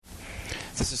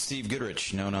This is Steve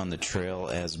Goodrich, known on the trail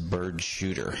as Bird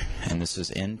Shooter, and this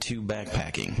is N2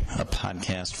 Backpacking, a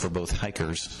podcast for both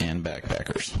hikers and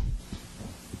backpackers.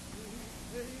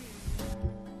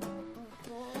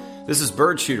 This is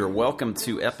Bird Shooter. Welcome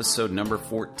to episode number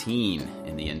 14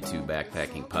 in the N2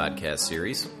 Backpacking podcast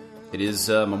series. It is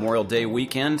Memorial Day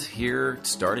weekend here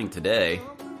starting today,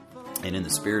 and in the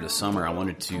spirit of summer, I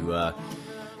wanted to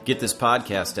get this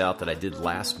podcast out that I did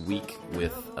last week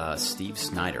with Steve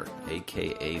Snyder,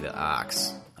 a.k.a. The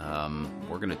Ox.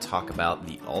 We're going to talk about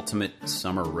the ultimate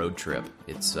summer road trip.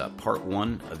 It's part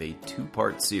one of a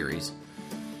two-part series,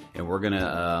 and we're going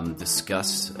to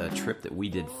discuss a trip that we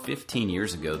did 15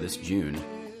 years ago this June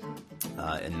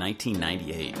in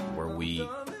 1998, where we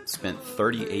spent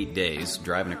 38 days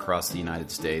driving across the United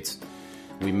States.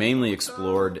 We mainly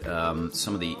explored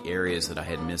some of the areas that I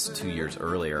had missed 2 years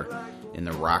earlier in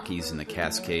the Rockies and the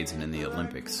Cascades and in the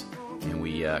Olympics. And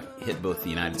we hit both the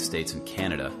United States and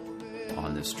Canada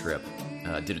on this trip.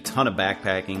 Did a ton of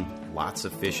backpacking, lots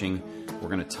of fishing. We're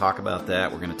going to talk about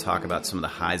that. We're going to talk about some of the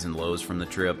highs and lows from the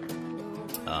trip,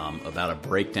 about a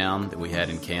breakdown that we had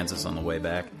in Kansas on the way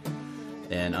back.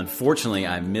 And unfortunately,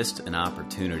 I missed an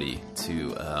opportunity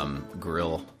to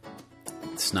grill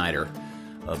Snyder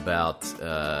about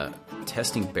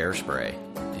testing bear spray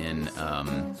in,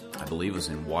 I believe it was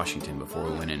in Washington before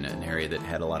we went in an area that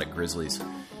had a lot of grizzlies.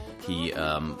 He,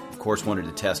 of course, wanted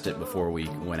to test it before we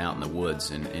went out in the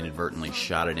woods and inadvertently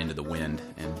shot it into the wind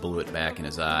and blew it back in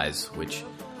his eyes, which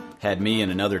had me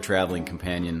and another traveling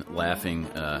companion laughing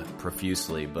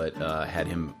profusely, but had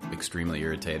him extremely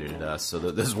irritated at us. So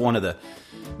this is one of the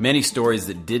many stories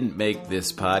that didn't make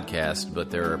this podcast, but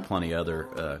there are plenty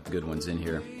other good ones in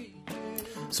here.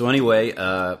 So anyway,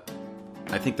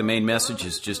 I think the main message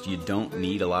is just you don't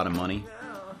need a lot of money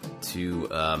to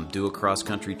do a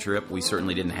cross-country trip. We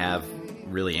certainly didn't have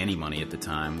really any money at the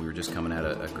time. We were just coming out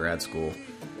of grad school.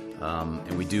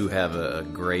 And we do have a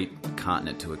great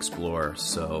continent to explore.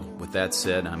 So with that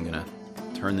said, I'm going to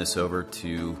turn this over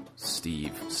to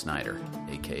Steve Snyder,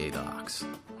 a.k.a. The Ox.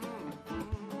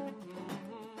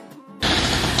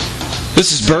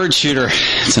 This is Bird Shooter.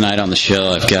 Tonight on the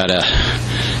show, I've got a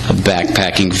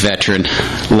backpacking veteran,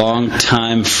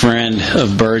 longtime friend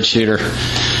of Bird Shooter.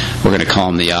 We're going to call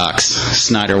him The Ox.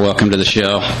 Snyder, welcome to the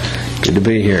show. Good to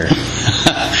be here.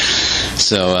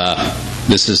 So,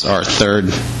 this is our third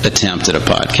attempt at a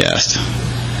podcast.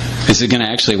 Is it going to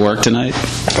actually work tonight?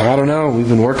 I don't know. We've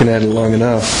been working at it long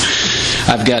enough.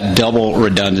 I've got double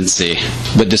redundancy,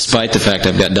 but despite the fact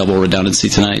I've got double redundancy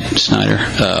tonight, Snyder,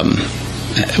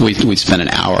 we spent an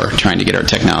hour trying to get our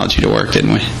technology to work,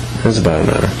 didn't we? It was about an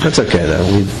hour. That's okay, though.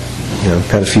 We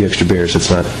had a few extra beers. It's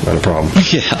not a problem.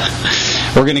 Yeah.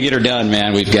 We're going to get her done,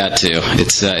 man. We've got to.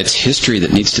 It's history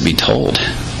that needs to be told,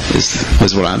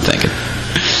 is what I'm thinking.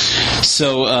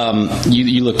 So,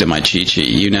 you looked at my cheat sheet.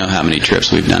 You know how many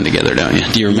trips we've done together, don't you?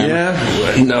 Do you remember?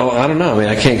 Yeah. No, I don't know. I mean,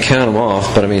 I can't count them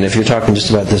off. But, I mean, if you're talking just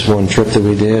about this one trip that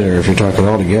we did, or if you're talking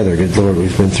all together, good Lord,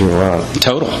 we've been through a lot.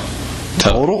 Total?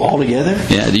 Altogether?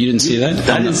 Yeah, you didn't see that?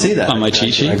 I didn't see that. On my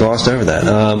cheat sheet? I glossed over that.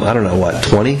 I don't know, what,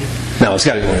 20? No, it's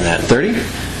got to be more than that. 30?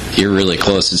 You're really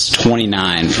close. It's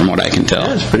 29 from what I can tell.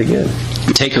 Yeah, it's pretty good.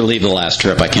 Take or leave the last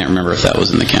trip. I can't remember if that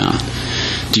was in the count.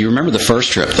 Do you remember the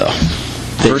first trip, though?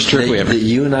 First trip we ever...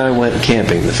 You and I went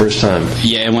camping the first time.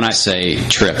 Yeah, and when I say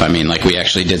trip, I mean like we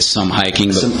actually did some hiking.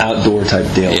 But, some outdoor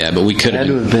type deal. Yeah, but we could have...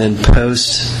 It had to have been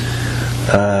post...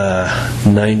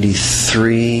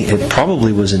 93. It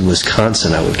probably was in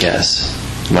Wisconsin, I would guess.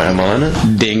 Am I on it?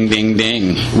 Ding, ding,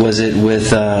 ding. Was it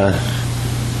with?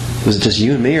 Was it just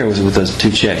you and me, or was it with those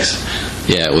two chicks?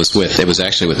 Yeah, it was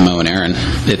actually with Mo and Aaron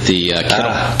at the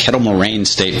Kettle Moraine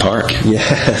State Park.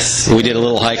 Yes. We did a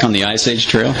little hike on the Ice Age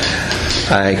Trail.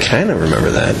 I kind of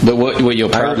remember that. But what you'll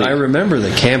probably... I remember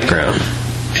the campground.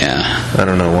 Yeah. I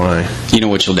don't know why. You know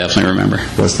what you'll definitely remember?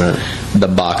 What's that? The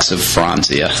box of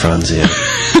Franzia.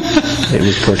 It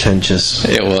was portentous.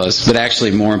 It was. But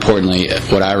actually, more importantly,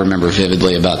 what I remember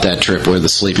vividly about that trip were the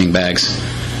sleeping bags.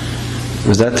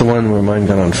 Was that the one where mine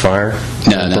got on fire?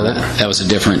 No, that was a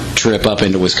different trip up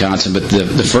into Wisconsin. But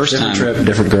the first different time... Different trip,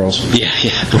 different girls. Yeah.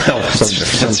 Well,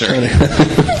 that's right.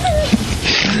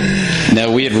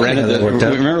 No, we had rented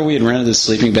remember we had rented the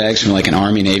sleeping bags from like an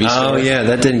Army Navy store? Oh, yeah,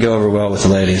 that didn't go over well with the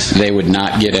ladies. They would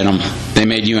not get in them. They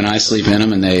made you and I sleep in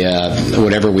them, and they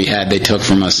whatever we had, they took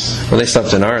from us. Well, they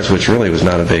slept in ours, which really was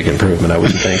not a big improvement, I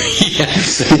wouldn't think. Yeah,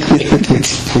 exactly.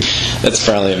 That's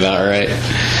probably about right.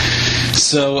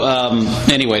 So,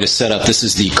 anyway, to set up, this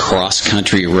is the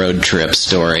cross-country road trip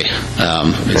story.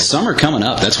 It's summer coming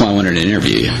up. That's why I wanted to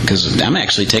interview you, because I'm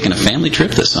actually taking a family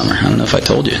trip this summer. I don't know if I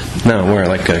told you. No, where?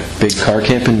 Like a big car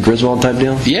camping Griswold type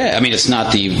deal? Yeah, I mean, it's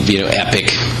not the epic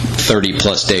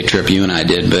 30-plus day trip you and I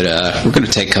did, but we're going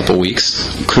to take a couple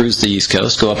weeks, cruise the East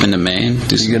Coast, go up into Maine.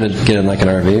 You're going to get in like an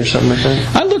RV or something like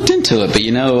that? I looked into it, but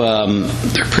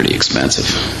they're pretty expensive.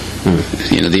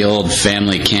 The old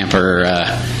family camper,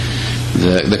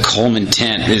 the Coleman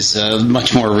tent is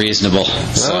much more reasonable.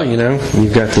 Well,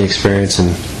 you've got the experience, and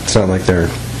it's not like they're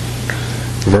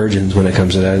virgins when it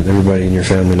comes to that. Everybody in your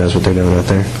family knows what they're doing out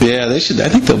there. Yeah, they should. I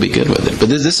think they'll be good with it. But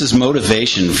this is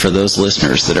motivation for those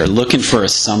listeners that are looking for a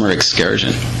summer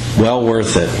excursion. Well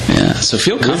worth it. Yeah, so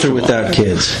feel comfortable. With or without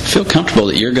kids. Feel comfortable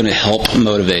that you're going to help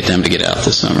motivate them to get out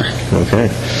this summer. Okay.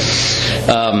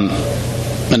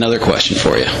 Another question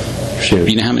for you. Shoot.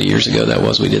 You know how many years ago that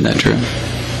was we did that trip?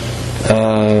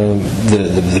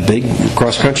 The big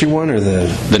cross-country one, or the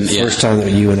first time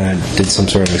that you and I did some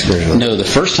sort of excursion? No, the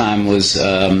first time was,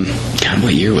 God,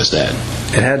 what year was that?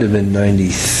 It had to have been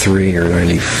 93 or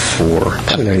 94.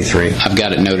 Probably 93. I've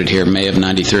got it noted here, May of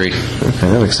 93. Okay,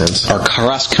 that makes sense. Our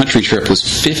cross-country trip was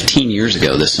 15 years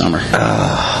ago this summer.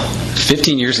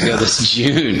 15 years ago this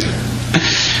June.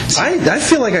 I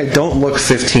feel like I don't look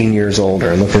 15 years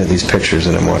older. I'm looking at these pictures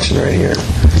that I'm watching right here.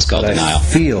 It's called denial. I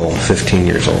feel 15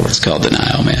 years older. It's called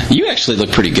denial, man. You actually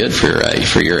look pretty good for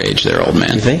your age there, old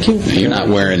man. Thank you. You're not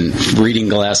wearing reading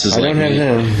glasses like me. I don't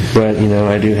have them, but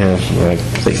I do have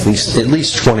at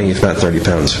least 20, if not 30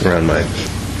 pounds around my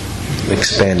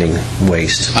expanding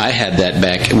waist. I had that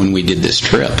back when we did this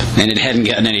trip, and it hadn't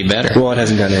gotten any better. Well, it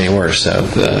hasn't gotten any worse, so.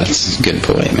 That's a good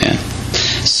point, man.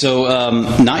 So,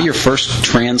 not your first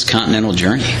transcontinental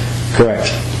journey?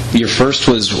 Correct. Your first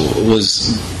was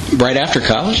right after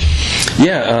college?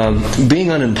 Yeah,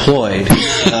 being unemployed,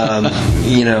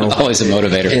 always a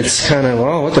motivator. It's kind of,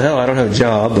 what the hell, I don't have a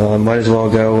job. Might as well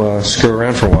go screw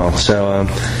around for a while. So,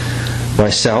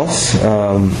 myself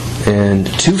and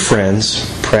two friends,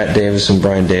 Pratt Davis and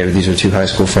Brian David, these are two high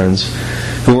school friends,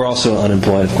 who were also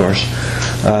unemployed, of course,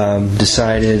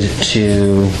 decided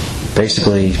to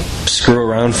basically screw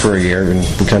around for a year, and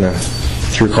we kind of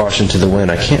threw caution to the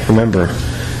wind. I can't remember.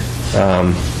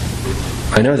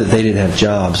 I know that they didn't have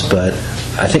jobs, but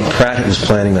I think Pratt was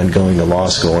planning on going to law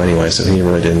school anyway, so he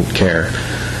really didn't care.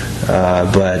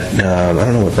 But I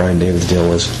don't know what Brian David's deal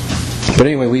was. But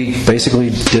anyway, we basically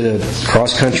did a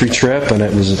cross-country trip, and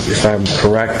it was, if I'm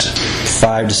correct,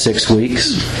 5 to 6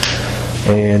 weeks.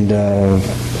 And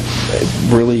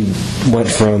really went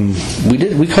from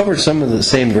we covered some of the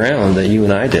same ground that you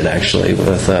and I did, actually,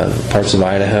 with parts of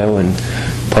Idaho and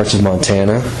parts of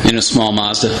Montana. In a small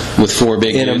Mazda with 4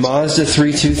 big dudes? In a Mazda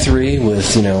 323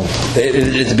 with,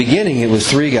 at the beginning it was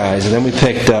 3 guys, and then we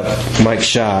picked up Mike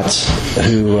Schatz,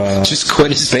 who just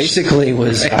quit his basically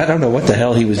was, I don't know what the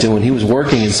hell he was doing. He was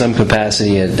working in some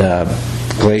capacity at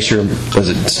Glacier, was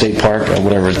it State Park or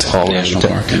whatever it's called? National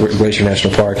Park. Glacier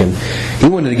National Park, and he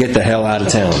wanted to get the hell out of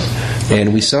town.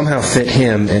 And we somehow fit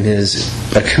him and his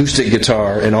acoustic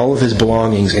guitar and all of his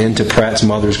belongings into Pratt's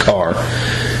mother's car,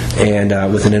 and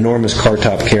with an enormous car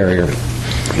top carrier,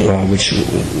 which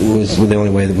was the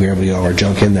only way that we were able to get all our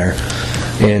junk in there.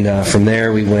 And from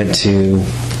there we went to,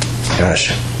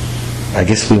 I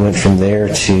guess we went from there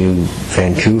to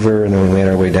Vancouver, and then we made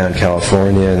our way down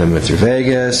California, and then went through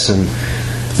Vegas, and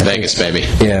Vegas, baby.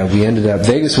 Yeah, we ended up.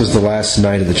 Vegas was the last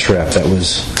night of the trip. That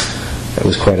was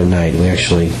quite a night. We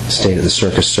actually stayed at the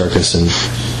Circus, and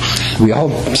we all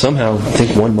somehow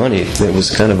won money. It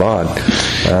was kind of odd.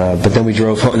 But then we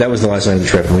drove home. That was the last night of the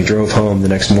trip, and we drove home the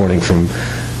next morning from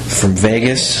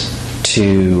Vegas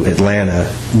to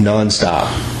Atlanta nonstop.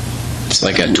 It's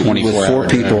like a 24-hour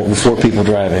drive. With 4 people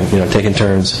driving, taking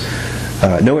turns.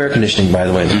 No air conditioning, by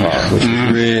the way, in the car, which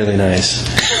was really nice.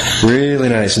 Really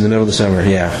nice in the middle of the summer,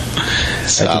 yeah.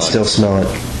 Solid. I can still smell it.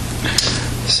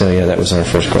 So, yeah, that was our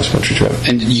first cross-country trip.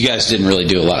 And you guys didn't really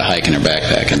do a lot of hiking or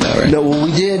backpacking, though, right? No, well,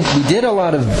 we did a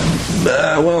lot of,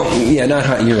 not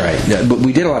hiking, you're right. Yeah, but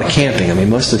we did a lot of camping. I mean,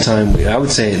 most of the time, I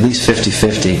would say at least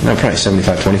 50-50, probably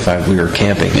 75-25, we were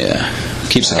camping. Yeah.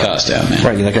 Keeps the cost down, man.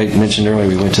 Right, like I mentioned earlier,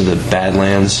 we went to the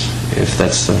Badlands, if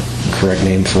that's the correct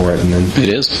name for it. And then it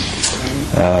is.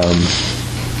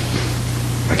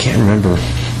 I can't remember.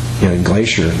 In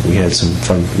Glacier, we had some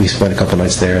fun. We spent a couple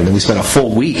nights there, and then we spent a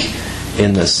full week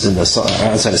in the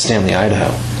outside of Stanley, Idaho.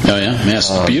 Oh yeah,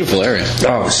 it's a beautiful area.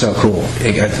 Oh, so cool.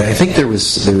 I think there was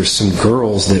some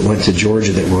girls that went to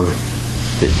Georgia that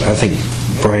I think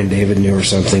Brian David knew or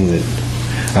something that.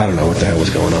 I don't know what the hell was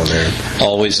going on there.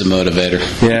 Always a motivator.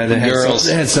 Yeah, they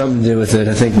had something to do with it.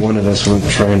 I think one of us was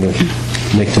trying to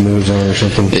make the moves on or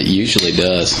something. It usually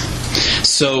does.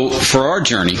 So for our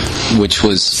journey, which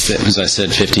was, as I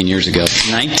said, 15 years ago,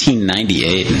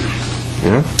 1998.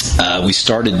 Yeah. We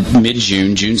started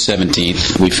mid-June, June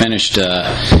 17th. We finished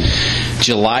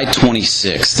July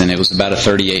 26th, and it was about a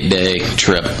 38-day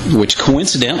trip, which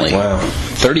coincidentally,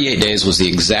 38 days was the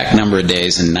exact number of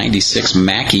days, and 96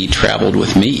 Mackie traveled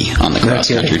with me on the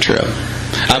cross-country trip.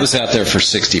 I was out there for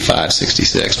 65,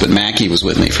 66, but Mackie was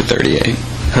with me for 38.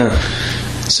 Huh.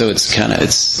 So it's kind of,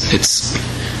 it's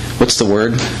what's the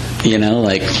word? You know,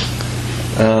 like...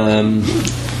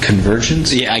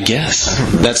 Convergence? Yeah, I guess.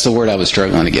 That's the word I was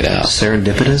struggling to get out.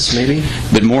 Serendipitous, maybe?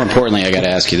 But more importantly, I got to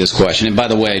ask you this question. And by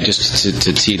the way, just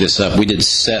to tee this up, we did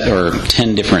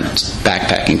 10 different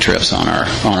backpacking trips on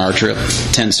our trip.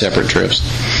 10 separate trips.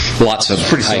 Lots of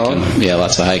pretty hiking. Solid. Yeah,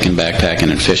 lots of hiking,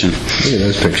 backpacking, and fishing. Look at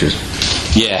those pictures.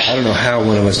 Yeah. I don't know how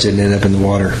one of us didn't end up in the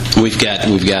water. We've got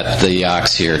the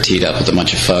ox here teed up with a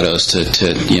bunch of photos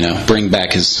to bring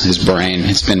back his brain.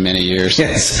 It's been many years.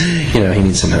 Yes. He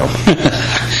needs some help.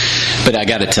 But I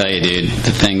got to tell you, dude,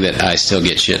 the thing that I still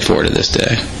get shit for to this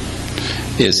day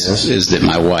is that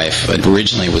my wife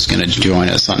originally was going to join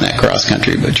us on that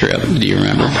cross-country trip. Do you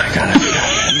remember? Oh, my God.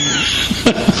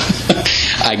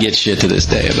 I get shit to this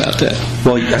day about that.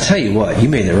 Well, I tell you what, you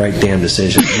made the right damn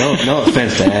decision. No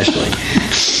offense to Ashley,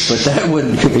 but that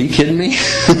wouldn't. Are you kidding me?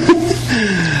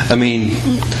 I mean,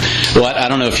 well, I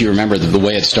don't know if you remember the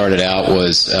way it started out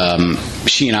was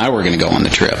she and I were going to go on the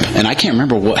trip, and I can't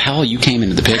remember how you came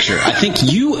into the picture. I think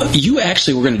you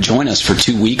actually were going to join us for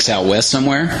 2 weeks out west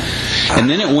somewhere, and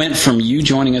then it went from you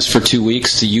joining us for 2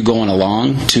 weeks to you going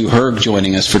along to her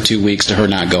joining us for 2 weeks to her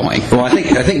not going. Well, I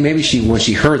think maybe when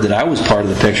she heard that I was part of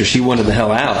the picture, she wanted the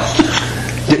hell out.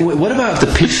 What about the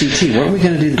PCT? Weren't we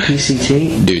going to do the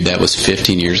PCT? Dude, that was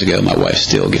 15 years ago. My wife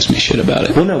still gives me shit about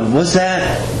it. Well, no, was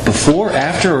that before,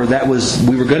 after, or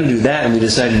we were going to do that and we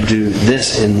decided to do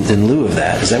this in lieu of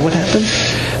that? Is that what happened?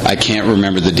 I can't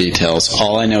remember the details.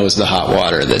 All I know is the hot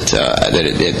water that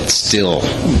it still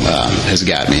has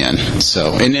got me in.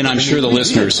 So, and then I'm sure the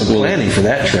listeners will planning for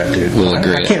that trip, dude. Will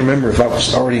agree. I can't remember if I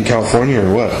was already in California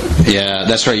or what. Yeah,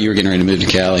 that's right. You were getting ready to move to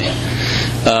Cali.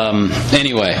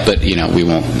 Anyway, but we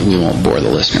won't bore the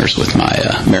listeners with my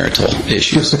marital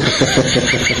issues.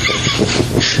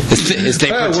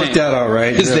 It worked out all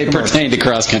right. As they pertain to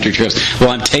cross country trips. Well,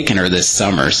 I'm taking her this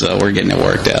summer, so we're getting it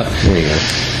worked out. There you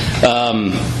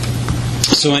go.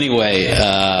 So anyway,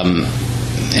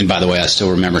 and by the way, I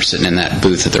still remember sitting in that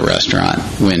booth at the restaurant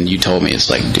when you told me, it's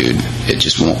like, dude, it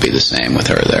just won't be the same with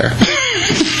her there.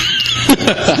 Did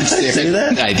I say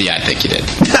that? Yeah, I think you did.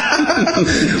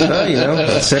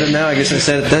 Well, I said it now. I guess I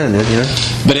said it then.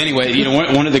 But anyway,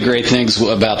 one of the great things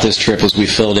about this trip was we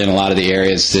filled in a lot of the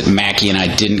areas that Mackie and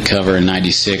I didn't cover in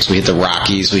 '96. We hit the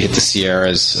Rockies, we hit the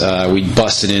Sierras, we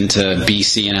busted into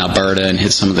BC and Alberta and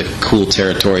hit some of the cool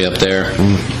territory up there.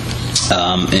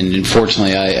 And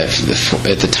unfortunately, I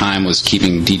at the time was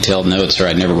keeping detailed notes, or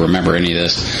I'd never remember any of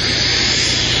this.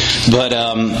 But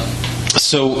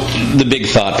so the big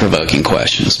thought-provoking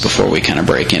questions before we kind of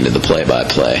break into the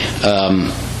play-by-play.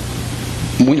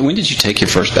 When did you take your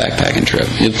first backpacking trip?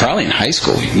 It was probably in high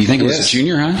school. You think it was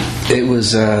junior high? It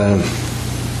was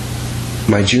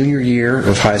my junior year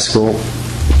of high school,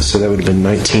 so that would have been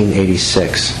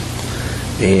 1986.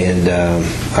 And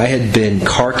I had been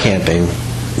car camping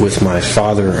with my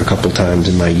father a couple times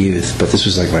in my youth, but this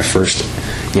was like my first,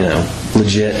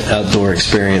 legit outdoor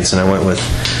experience, and I went with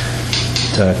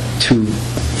two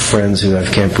friends who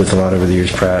I've camped with a lot over the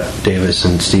years, Pratt Davis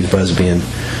and Steve Busby, and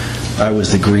I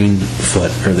was the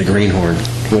greenfoot, or the greenhorn,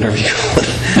 whatever you call it.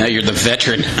 Now you're the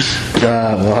veteran.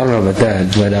 Well, I don't know about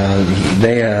that, but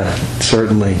they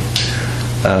certainly...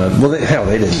 they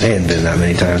hadn't been that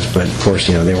many times, but of course,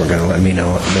 they weren't going to let me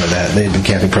know that. They had been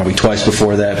camping probably twice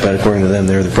before that, but according to them,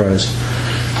 they were the pros.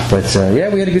 But we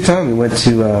had a good time. We went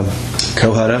to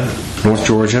Cohutta, North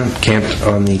Georgia, camped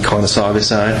on the Conasauga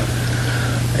side,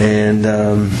 and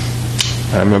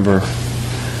I remember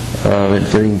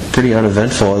it being pretty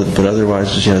uneventful, but otherwise,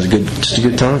 it was just a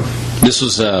good time. This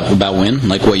was about when?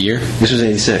 Like what year? This was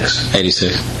 86.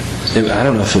 86. I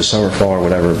don't know if it was summer, fall, or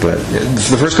whatever, but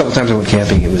the first couple of times I went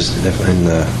camping, it was in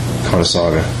the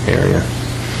Conasauga area,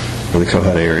 or the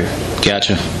Cohutta area.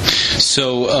 Gotcha.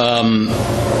 So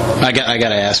I got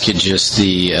to ask you just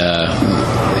the,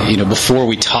 before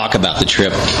we talk about the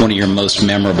trip, one of your most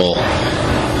memorable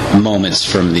moments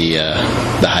from the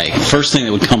hike. First thing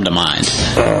that would come to mind.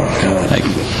 Oh, God.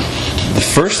 The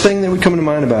first thing that would come to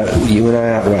mind about you and I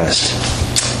out west.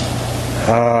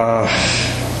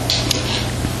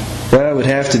 Well, it would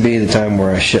have to be the time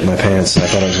where I shit my pants and I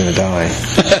thought I was going to die.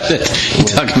 You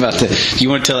talking about do you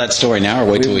want to tell that story now,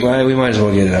 or wait till we might as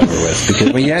well get it over with,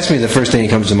 because when you ask me the first thing that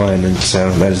comes to mind, and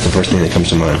so that is the first thing that comes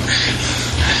to mind.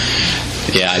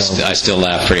 Yeah, I still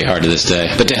laugh pretty hard to this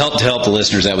day. But to help the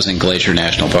listeners, that was in Glacier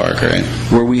National Park, right?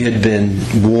 Where we had been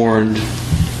warned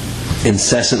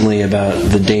incessantly about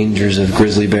the dangers of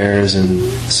grizzly bears, and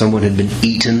someone had been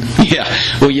eaten. Yeah,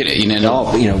 well,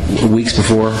 weeks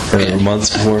before or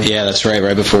months before. Yeah, that's right.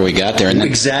 Right before we got there, and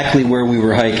exactly where we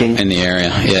were hiking in the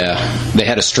area. Yeah, they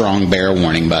had a strong bear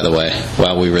warning, by the way,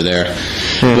 while we were there.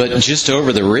 But just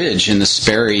over the ridge in the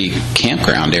Sperry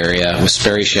campground area,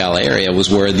 Sperry Chalet area, was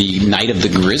where the Night of the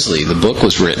Grizzly, the book,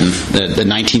 was written. The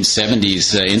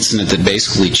 1970s incident that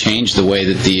basically changed the way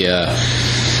that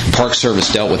the Park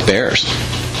Service dealt with bears.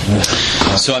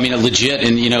 So, I mean, legit,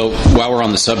 and while we're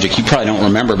on the subject, you probably don't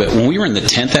remember, but when we were in the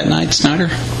tent that night, Snyder,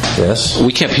 yes,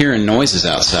 we kept hearing noises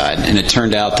outside, and it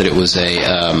turned out that it was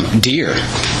a deer.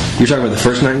 You're talking about the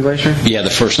first night in Glacier? Yeah, the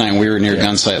first night we were near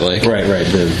Gunsight Lake. Right,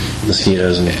 the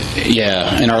mosquitoes.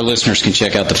 And our listeners can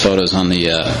check out the photos on the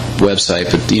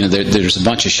website, but, there's a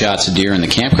bunch of shots of deer in the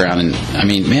campground, and, I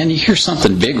mean, man, you hear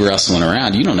something big rustling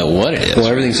around, you don't know what it is. Well,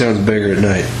 everything sounds bigger at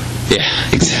night. Yeah,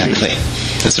 exactly.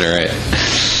 That's all right.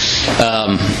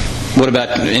 What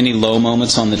about any low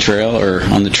moments on the trail or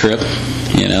on the trip?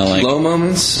 Low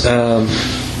moments?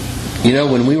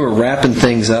 When we were wrapping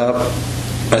things up,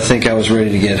 I think I was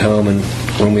ready to get home, and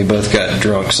when we both got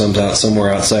drunk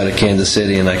somewhere outside of Kansas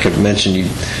City, and I could mention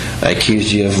I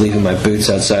accused you of leaving my boots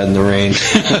outside in the rain.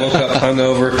 Woke up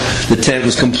hungover, the tent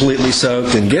was completely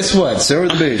soaked, and guess what? So were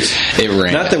the boots. It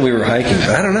rained. Not that we were hiking, but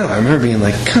I don't know. I remember being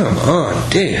like, come on,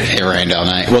 dude. It rained all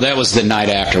night. Well, that was the night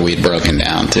after we'd broken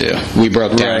down, too. We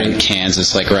broke down in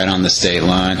Kansas, like right on the state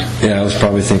line. Yeah, I was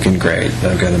probably thinking, great,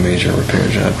 I've got a major repair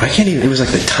job. It was like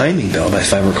the timing belt,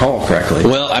 if I recall correctly.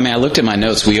 Well, I mean, I looked at my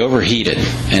notes. We overheated,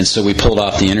 and so we pulled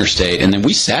off the interstate, and then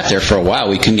we sat there for a while.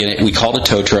 We couldn't get it. We called a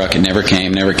tow truck. It never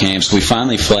came. So we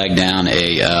finally flagged down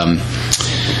a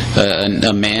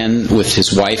man with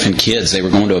his wife and kids. They were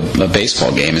going to a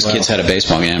baseball game. His kids had a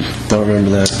baseball game. Don't remember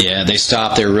that. Yeah, they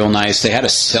stopped. They were real nice. They had a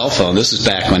cell phone. This is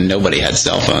back when nobody had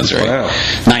cell phones, right? Wow.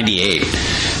 98.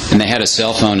 And they had a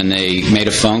cell phone, and they made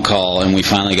a phone call, and we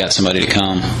finally got somebody to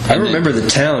come. I remember the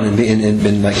town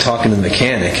and like talking to the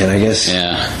mechanic, and I guess...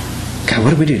 Yeah. God,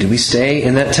 what did we do? Did we stay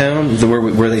in that town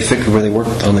where they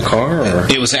worked on the car? Or?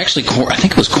 It was actually, I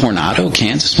think it was Coronado,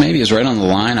 Kansas. Maybe it was right on the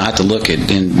line. I have to look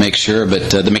and make sure. But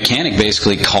the mechanic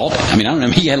basically called it. I mean, I don't know.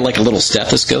 He had like a little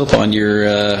stethoscope on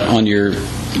your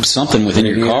something within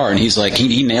your car, and he's like,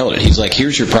 he nailed it. He's like,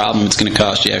 here's your problem. It's going to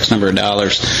cost you X number of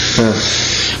dollars.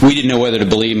 We didn't know whether to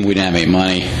believe him. We didn't have any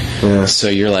money. Yeah. So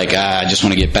you're like, I just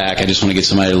want to get back. I just want to get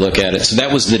somebody to look at it. So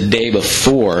that was the day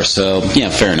before. So yeah,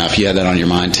 fair enough. You had that on your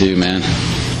mind too, man.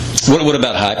 What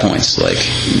about high points? Like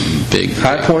big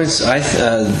high points?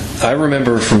 I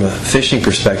remember from a fishing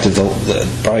perspective,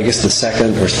 I guess the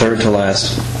second or third to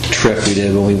last trip we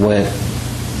did when we went.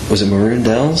 Was it Maroon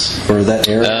Dells or that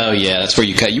area? Oh yeah, that's where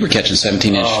you were catching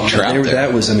 17-inch trout.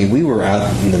 That was. I mean, we were out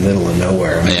in the middle of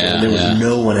nowhere. I mean, there was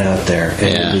no one out there,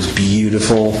 and it was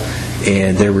beautiful.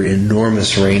 And there were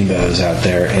enormous rainbows out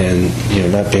there.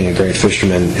 And not being a great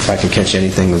fisherman, if I can catch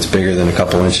anything that's bigger than a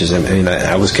couple inches,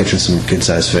 I was catching some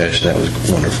good-sized fish. That was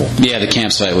wonderful. Yeah, the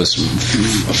campsite was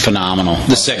phenomenal.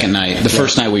 The second night, the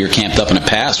first night we were camped up in a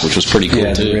pass, which was pretty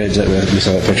cool too. Yeah, the ridge that we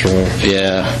saw that picture of.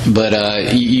 Yeah,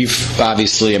 but you've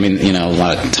obviously, I mean, a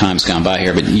lot of time's gone by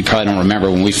here, but you probably don't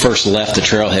remember when we first left the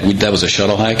trailhead. That was a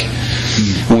shuttle hike.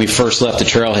 When we first left the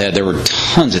trailhead, there were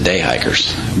tons of day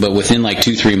hikers, but within like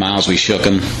 2-3 miles, we shook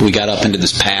them. We got up into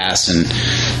this pass, and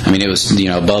I mean, it was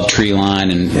above tree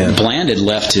line. And Bland had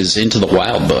left his Into the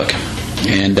Wild book,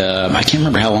 and I can't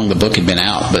remember how long the book had been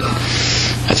out, but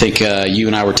I think you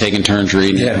and I were taking turns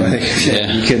reading it.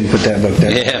 Yeah, you couldn't put that book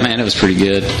down. Yeah, man, it was pretty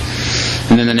good.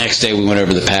 And then the next day, we went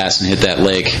over the pass and hit that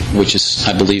lake, which is,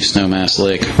 I believe, Snowmass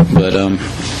Lake. But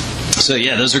so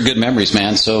yeah, those are good memories,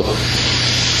 man. So.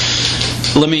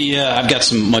 Let me. I've got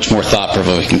some much more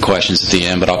thought-provoking questions at the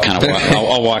end, but I'll kind of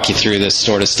I'll walk you through this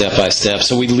sort of step by step.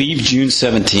 So we leave June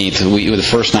 17th. The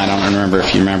first night, I don't remember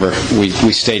if you remember.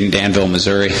 We stayed in Danville,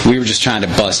 Missouri. We were just trying to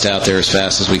bust out there as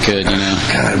fast as we could,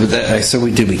 God, so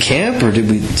did we camp or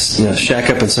did we shack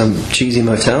up in some cheesy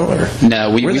motel or?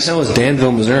 No, where the hell is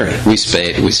Danville, Missouri? We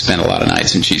spent a lot of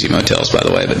nights in cheesy motels, by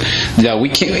the way. But no, we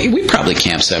probably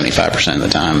camped 75% of the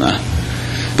time though.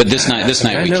 But this night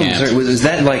we camped. Was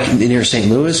that like near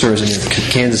St. Louis, or was it near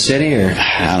Kansas City, or?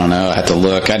 I don't know. I have to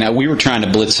look. I know we were trying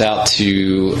to blitz out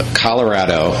to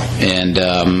Colorado, and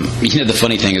the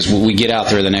funny thing is we get out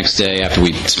there the next day after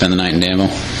we spend the night in Danville,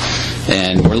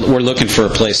 and we're looking for a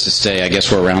place to stay. I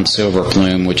guess we're around Silver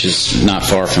Plume, which is not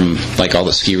far from like all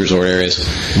the ski resort areas,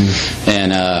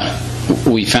 and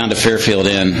we found a Fairfield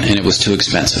Inn, and it was too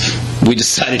expensive. We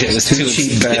decided it was too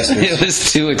cheap bastards. It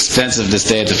was too expensive to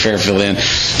stay at the Fairfield Inn,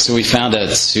 so we found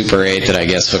a Super 8 that I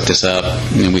guess hooked us up,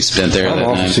 and we spent there that night. I'm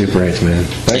all for Super 8s, man.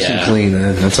 Nice and clean,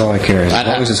 man. That's all I care. As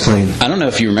long as it's clean. I don't know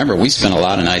if you remember, we spent a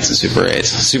lot of nights in Super 8s.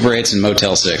 Super 8s and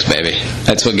Motel 6, baby.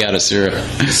 That's what got us through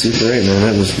it. Super 8, man.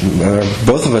 That was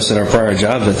both of us in our prior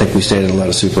jobs. I think we stayed at a lot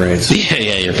of Super 8s.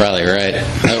 Yeah, you're probably right.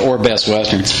 Or Best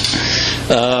Westerns.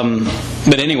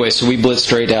 But anyway, so we blitzed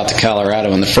straight out to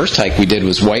Colorado, and the first hike we did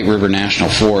was White River National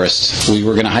Forest. We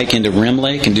were going to hike into Rim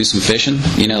Lake and do some fishing.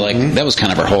 That was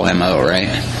kind of our whole MO, right?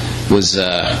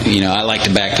 I like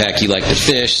to backpack, you like to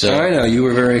fish. So I know, you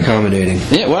were very accommodating.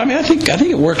 Yeah, well, I think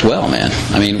it worked well, man.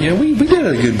 We did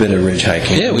a good bit of ridge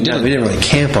hiking. Yeah, we did. We didn't really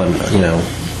camp on,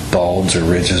 balds or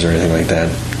ridges or anything like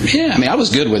that. Yeah, I was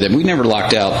good with it. We never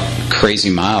locked out crazy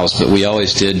miles, but we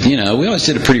always did,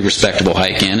 a pretty respectable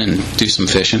hike in and do some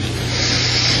fishing.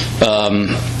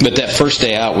 But that first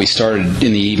day out, we started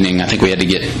in the evening. I think we had to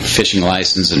get fishing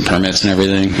license and permits and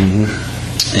everything.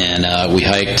 Mm-hmm. And we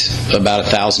hiked about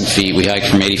 1,000 feet. We hiked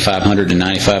from 8,500 to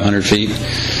 9,500 feet.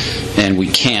 And we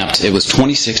camped. It was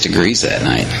 26 degrees that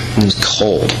night. It was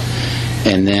cold.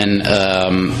 And then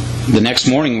the next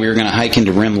morning we were going to hike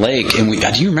into Rim Lake, and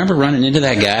do you remember running into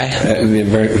that guy?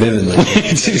 Very vividly,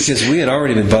 because we had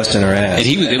already been busting our ass.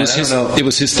 And it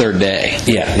was his third day.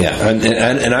 Yeah.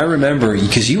 And I remember,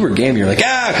 because you were game, you're like,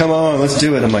 come on, let's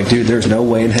do it. I'm like, dude, there's no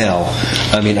way in hell.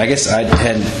 I guess I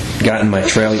hadn't gotten my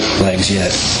trail legs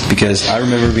yet, because I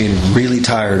remember being really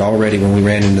tired already when we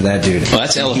ran into that dude. Well,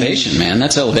 that's elevation, man.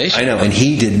 That's elevation. I know, and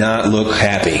he did not look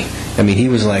happy. He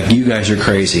was like, you guys are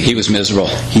crazy. He was miserable.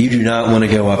 You do not want to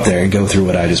go up there and go through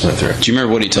what I just went through. Do you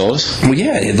remember what he told us? Well,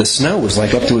 yeah, the snow was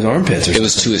like up to his armpits or something. It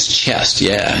was to his chest,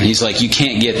 yeah. And he's like, you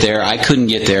can't get there. I couldn't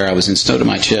get there. I was in snow to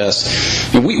my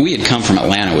chest. And we had come from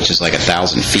Atlanta, which is like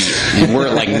 1,000 feet. And we're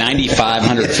at like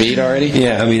 9,500 feet already.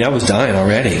 Yeah, I was dying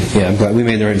already. Yeah, I'm glad we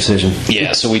made the right decision.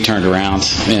 Yeah, so we turned around.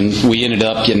 And we ended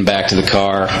up getting back to the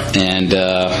car. And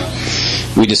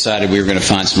we decided we were going to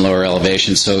find some lower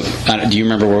elevation. So do you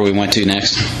remember where we went to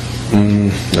next?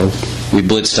 Nope. We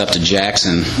blitzed up to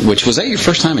Jackson, was that your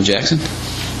first time in Jackson?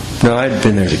 No, I'd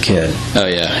been there as a kid. Oh,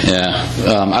 yeah.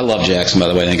 I love Jackson, by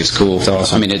the way. I think it's cool. It's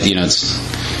awesome. It's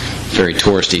very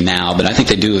touristy now, but I think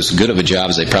they do as good of a job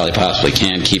as they probably possibly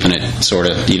can, keeping it sort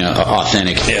of,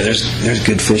 authentic. Yeah, there's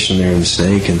good fishing there in the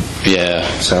Snake and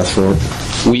South Fork.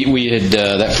 We had,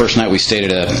 that first night we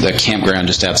stayed at a campground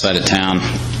just outside of town.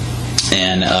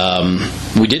 And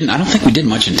I don't think we did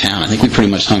much in town. I think we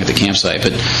pretty much hung at the campsite.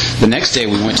 But the next day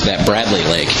we went to that Bradley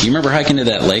Lake. Do you remember hiking to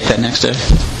that lake that next day?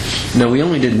 No, we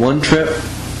only did one trip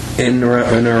in or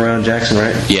around Jackson,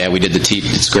 right? Yeah, we did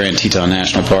it's Grand Teton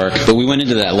National Park. But we went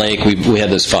into that lake. We had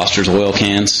those Foster's oil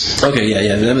cans. Okay,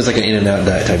 yeah. That was like an in-and-out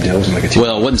type deal. It wasn't like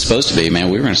Well, it wasn't supposed to be, man.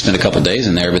 We were going to spend a couple days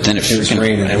in there, but then it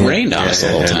rained on us the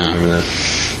whole time.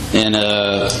 And,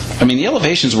 the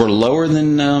elevations were lower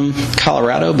than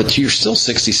Colorado, but you're still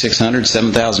 6,600,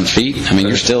 7,000 feet.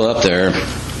 You're still up there.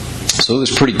 So it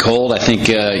was pretty cold. I think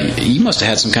you must have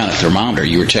had some kind of thermometer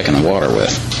you were checking the water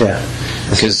with. Yeah.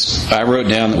 Because I wrote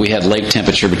down that we had lake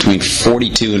temperature between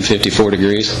 42 and 54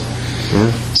 degrees.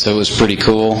 Mm-hmm. So it was pretty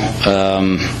cool.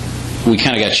 We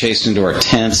kind of got chased into our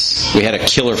tents. We had a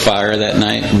killer fire that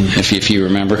night, if you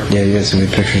remember. Yeah, you got some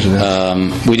good pictures of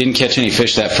that. We didn't catch any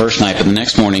fish that first night, but the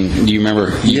next morning, do you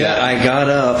remember? I got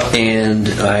up and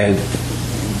I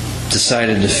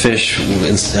decided to fish.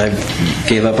 I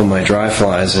gave up on my dry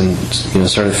flies and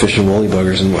started fishing woolly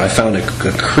buggers. And I found a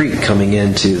creek coming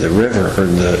into the river or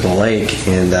the lake,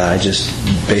 and I just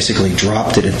basically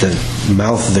dropped it at the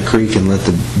mouth of the creek and let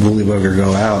the woolly bugger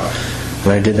go out.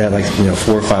 And I did that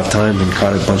 4 or 5 times and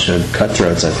caught a bunch of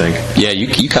cutthroats, I think. Yeah,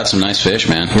 you caught some nice fish,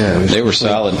 man. Yeah, they were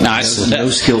solid. No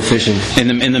skill fishing. In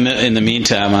the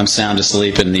meantime, I'm sound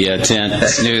asleep in the tent,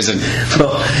 snoozing.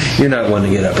 Well, you're not one to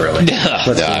get up early. No,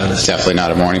 I'm definitely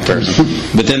not a morning person.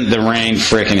 But then the rain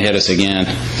frickin' hit us again.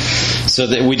 So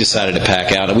we decided to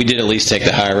pack out. We did at least take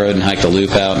the high road and hike the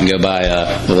loop out and go by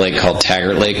a lake called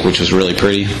Taggart Lake, which was really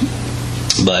pretty.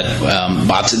 But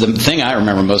the thing I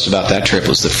remember most about that trip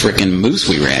was the frickin' moose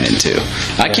we ran into.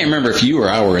 I can't remember if you or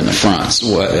I were in the front.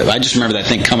 So I just remember that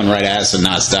thing coming right at us and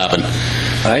not stopping.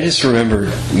 I just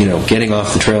remember, getting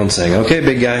off the trail and saying, "Okay,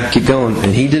 big guy, keep going."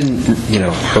 And he didn't,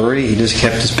 hurry. He just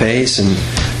kept his pace and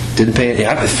didn't pay.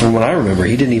 From what I remember,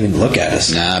 he didn't even look at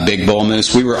us. Nah, big bull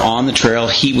moose. We were on the trail.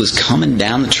 He was coming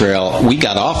down the trail. We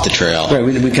got off the trail. Right.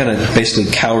 We kind of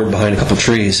basically cowered behind a couple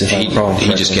trees. If I recall correctly.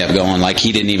 He just kept going like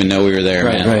he didn't even know we were there.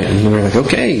 Right. Man. Right. And we were like,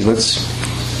 "Okay, let's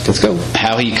go."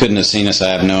 How he couldn't have seen us,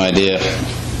 I have no idea.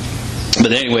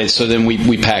 But anyway, so then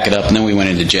we pack it up, and then we went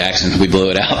into Jackson. We blew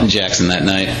it out in Jackson that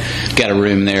night. Got a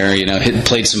room there,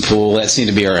 played some pool. That seemed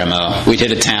to be our MO. We'd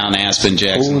hit a town, Aspen,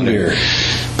 Jackson.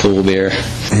 Pool beer.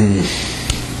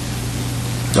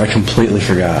 I completely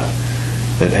forgot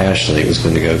that Ashley was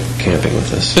going to go camping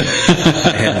with us.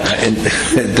 And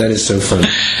that is so funny.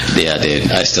 Yeah,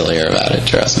 dude. I still hear about it,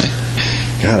 trust me.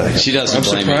 God, she doesn't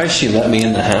blame me. I'm surprised she let me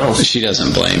in the house. She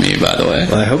doesn't blame me, by the way.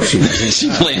 Well, I hope she doesn't. She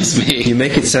blames me. You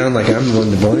make it sound like I'm the one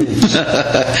to blame.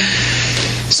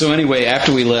 So anyway,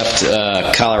 after we left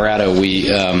Colorado,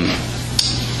 we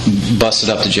busted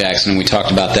up to Jackson, and we talked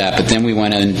about that. But then we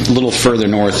went a little further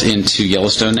north into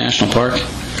Yellowstone National Park.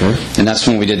 Okay. And that's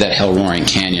when we did that Hell Roaring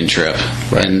Canyon trip.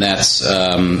 Right. And that's,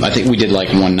 I think we did like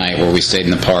one night where we stayed in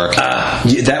the park.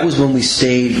 That was when we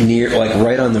stayed near, like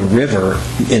right on the river,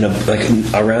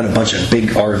 around a bunch of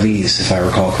big RVs, if I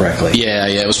recall correctly. Yeah,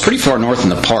 it was pretty far north in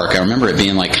the park. I remember it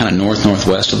being like kind of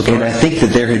northwest of the park. And I think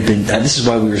that there had been, this is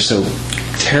why we were so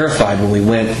terrified when we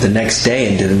went the next day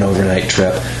and did an overnight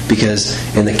trip, because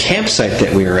in the campsite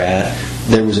that we were at,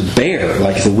 there was a bear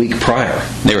like the week prior.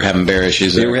 They were having bear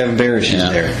issues there. They were having bear issues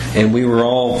there. And we were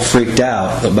all freaked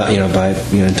out about, by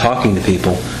talking to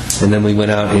people. And then we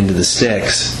went out into the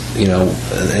sticks,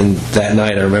 and that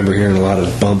night I remember hearing a lot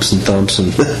of bumps and thumps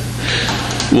and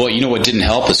Well, what didn't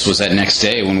help us was that next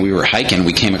day when we were hiking,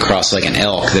 we came across like an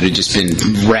elk that had just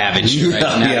been ravaged.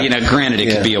 Right? Now, granted,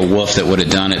 it could be a wolf that would have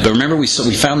done it, but remember we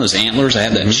found those antlers. I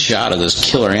had that shot of those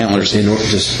killer antlers.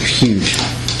 Just huge.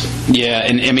 Yeah,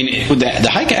 and I mean, the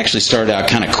hike actually started out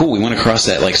kind of cool. We went across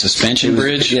that suspension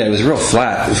bridge. Yeah, it was real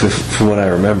flat from what I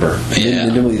remember.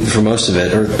 Yeah, for most of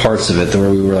it or parts of it,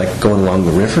 where we were going along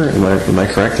the river. Am I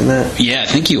correct in that? Yeah, I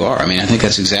think you are. I mean, I think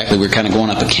that's exactly. We were kind of going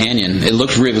up a canyon. It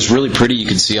was really pretty. You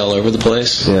could see all over the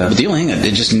place. Yeah. But the only thing,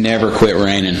 it just never quit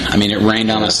raining. I mean, it rained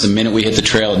on us the minute we hit the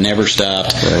trail. It never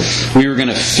stopped. Right. We were going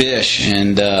to fish,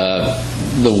 and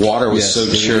the water was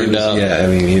so churned up. Yeah, I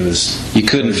mean, you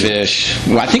couldn't fish.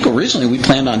 Well, I think originally we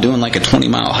planned on doing like a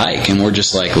 20-mile hike, and we're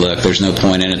just like, look, there's no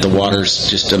point in it. The water's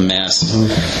just a mess.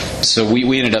 Mm-hmm. So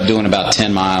we ended up doing about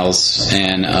 10 miles,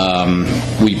 and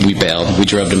we bailed. We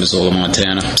drove to Missoula,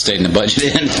 Montana, stayed in the budget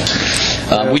inn.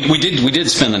 We did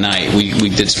spend the night. We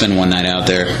did spend one night out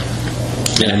there.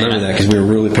 Yeah, I remember that because we were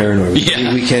really paranoid.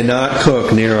 Yeah. We cannot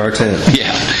cook near our tent.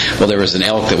 Yeah. Well, there was an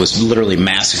elk that was literally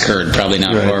massacred, probably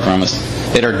not far from us,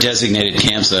 at our designated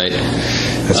campsite.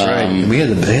 That's right. I think we had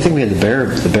the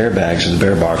bear bags or the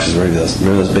bear boxes.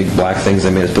 Remember those big black things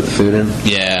they made us put the food in?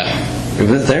 Yeah.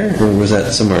 Was it there, or was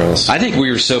that somewhere else? I think we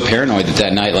were so paranoid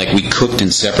that night, we cooked in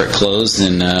separate clothes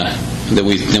than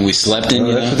we slept in.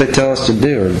 That's what they tell us to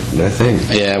do, I think.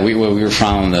 Yeah, we were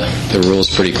following the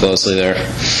rules pretty closely there.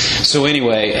 So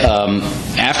anyway,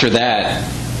 after that,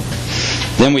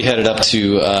 then we headed up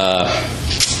to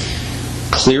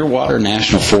Clearwater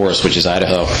National Forest, which is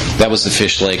Idaho. That was the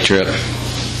Fish Lake trip.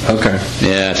 Okay.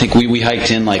 Yeah, I think we hiked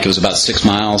in it was about 6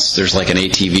 miles. There's an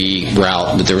ATV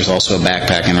route, but there was also a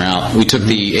backpacking route. We took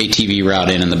the ATV route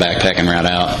in and the backpacking route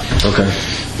out. Okay.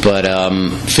 But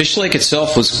Fish Lake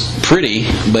itself was pretty,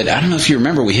 but I don't know if you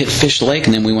remember, we hit Fish Lake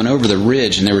and then we went over the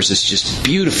ridge and there was this just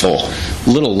beautiful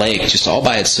little lake just all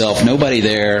by itself, nobody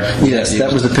there. Yes,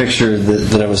 that was the picture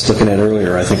that I was looking at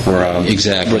earlier, I think, where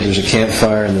exactly. Where there's a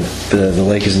campfire and the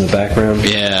lake is in the background.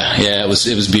 Yeah, it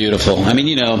was beautiful. I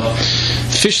mean,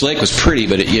 Fish Lake was pretty,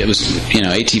 but it was,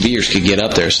 ATVers could get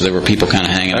up there, so there were people kind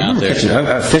of hanging out there.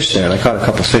 I fished there, and I caught a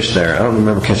couple fish there. I don't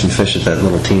remember catching fish at that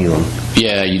little teeny one.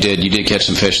 Yeah, you did. You did catch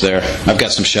some fish there. I've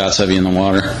got some shots of you in the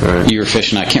water. Right. You were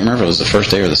fishing. I can't remember if it was the first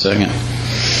day or the second.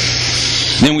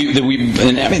 Then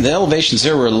the elevations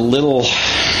there were a little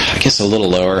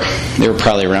lower. They were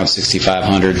probably around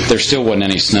 6,500. There still wasn't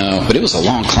any snow, but it was a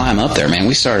long climb up there, man.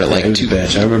 We started at I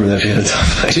remember that being a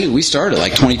tough hike. Dude, we started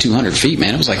at 2,200 feet,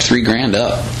 man. It was like $3,000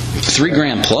 up.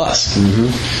 $3,000 plus.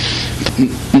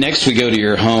 Mm-hmm. Next we go to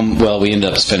your home. Well, we ended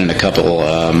up spending a couple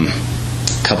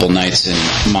couple nights in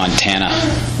Montana.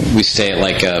 We stay at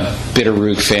like a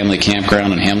Bitterroot family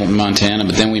campground in Hamilton, Montana,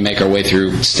 but then we make our way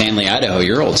through Stanley, Idaho,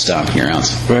 your old stomping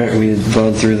grounds. Right, we had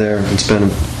gone through there and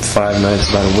spent 5 nights,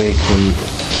 about a week. When,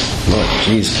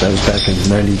 that was back in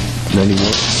 91.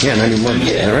 Yeah, 91.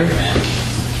 Is that right?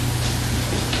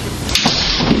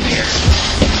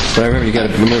 But I remember, you got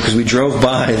to remember, because we drove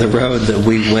by the road that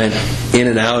we went in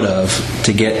and out of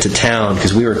to get to town,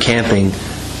 because we were camping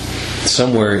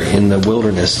somewhere in the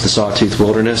wilderness, the Sawtooth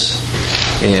Wilderness,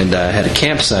 and had a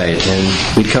campsite,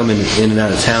 and we'd come in and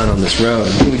out of town on this road.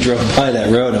 And when we drove by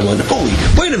that road, I went, "Holy,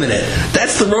 wait a minute!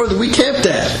 That's the road that we camped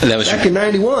at that was back in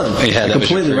 '91." Yeah, I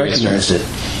completely recognized it.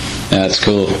 That's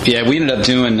cool. Yeah, we ended up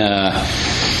doing.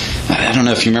 I don't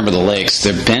know if you remember the lakes.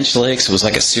 They're bench lakes. It was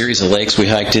like a series of lakes we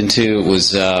hiked into. It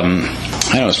was, I don't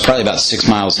know, it was probably about 6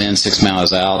 miles in, 6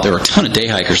 miles out. There were a ton of day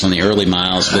hikers on the early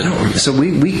miles. But so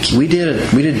we did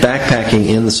backpacking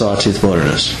in the Sawtooth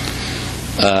Wilderness.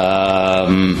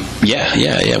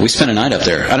 Yeah. We spent a night up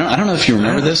there. I don't know if you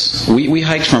remember this. We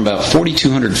hiked from about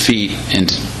 4,200 feet and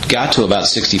got to about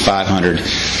 6,500.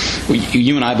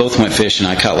 You and I both went fishing.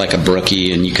 I caught like a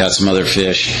brookie, and you caught some other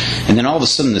fish. And then all of a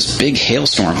sudden, this big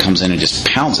hailstorm comes in and just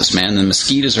pounds us, man. The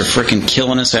mosquitoes are freaking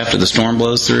killing us after the storm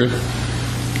blows through.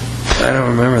 I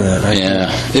don't remember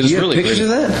that. It was you really have pictures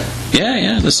pretty. Of that?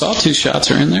 Yeah. The Sawtooth shots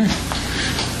are in there.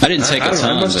 I didn't take a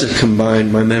ton. I must have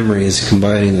combined, my memory is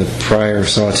combining the prior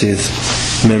Sawtooth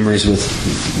memories with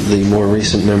the more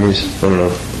recent memories. I don't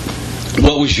know.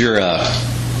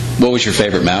 What was your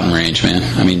favorite mountain range, man?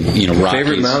 I mean, Rockies.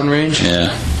 Favorite mountain range?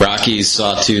 Yeah. Rockies,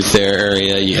 Sawtooth there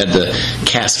area. You had the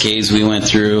Cascades we went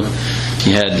through.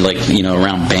 You had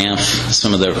around Banff,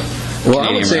 some of the Well, Canadian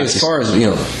I would say Rockies. as far as,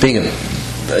 being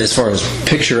as far as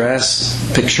picturesque,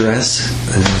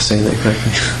 am I saying that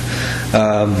correctly?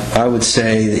 I would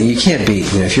say that you can't beat,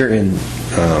 if you're in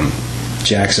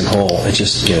Jackson Hole, it's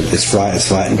just, it's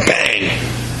flat, and bang!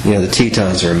 The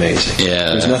Tetons are amazing. Yeah.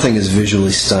 There's nothing as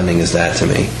visually stunning as that to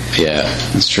me. Yeah,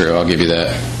 that's true. I'll give you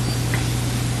that.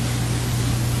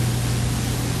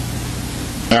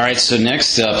 All right, so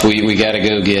next up, we got to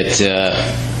go get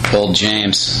old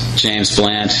James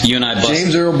Bland. You and I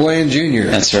James Earl Bland Jr.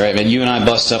 That's right, man. You and I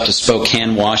bust up to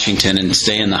Spokane, Washington, and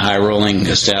stay in the high-rolling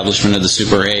establishment of the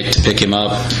Super 8 to pick him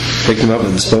up. Picked him up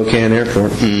at the Spokane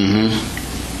airport.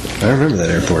 Mm-hmm. I remember that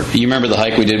airport. You remember the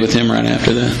hike we did with him right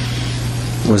after that?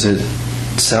 Was it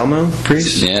Salmo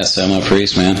Priest? Yeah, Salmo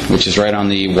Priest, man, which is right on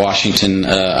the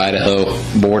Washington-Idaho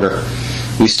border.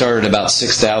 We started about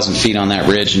 6,000 feet on that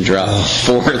ridge and dropped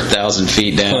 4,000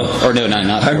 feet down. Or no,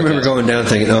 not 4,000. I remember going down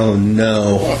thinking, oh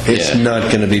no, it's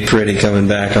not going to be pretty coming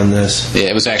back on this. Yeah,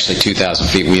 it was actually 2,000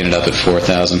 feet. We ended up at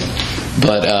 4,000.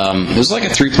 But it was like a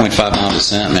 3.5 mile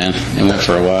descent, man. It went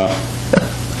for a while.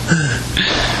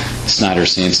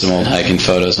 Snyder's seeing some old hiking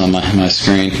photos on my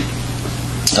screen.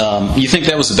 You think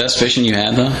that was the best fishing you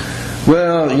had, though?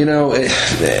 Well,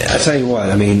 I tell you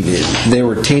what, they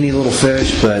were teeny little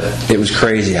fish, but it was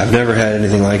crazy. I've never had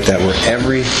anything like that where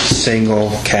every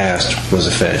single cast was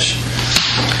a fish.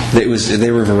 They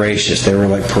were voracious. They were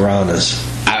like piranhas.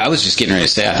 I was just getting ready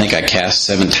to say, I think I cast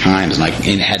 7 times and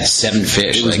it had 7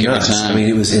 fish. It was nuts. Every time.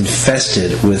 It was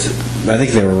infested with, I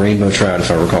think they were rainbow trout, if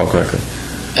I recall correctly.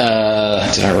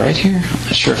 Did I write here? I'm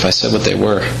not sure if I said what they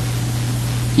were.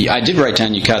 Yeah, I did write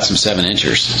down you caught some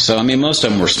 7-inchers. So, most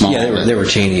of them were small. Yeah, they were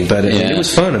teeny, but it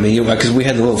was fun. Because we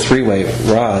had the little 3-way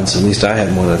rods. At least I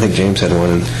had one. I think James had one.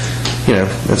 And,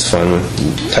 that's fun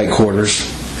with tight quarters.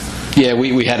 Yeah,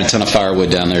 we had a ton of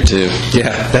firewood down there, too.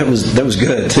 Yeah, that was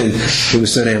good. It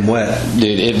was so damn wet.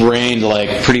 Dude, it rained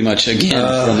pretty much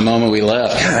again from the moment we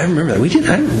left. Yeah, I remember that. We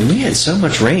had so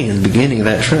much rain in the beginning of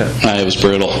that trip. It was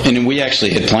brutal. And we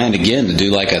actually had planned again to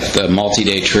do a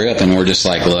multi-day trip, and we're just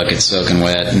like, look, it's soaking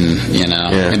wet, and,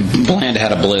 Yeah. And Bland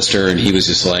had a blister, and he was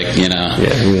just like, Yeah,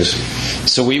 he was.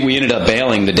 So we ended up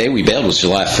bailing. The day we bailed was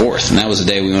July 4th, and that was the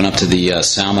day we went up to the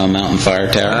Salmo Mountain Fire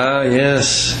Tower. Ah,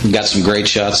 yes. Got some great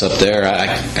shots up there.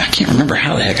 I can't remember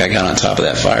how the heck I got on top of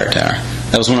that fire tower.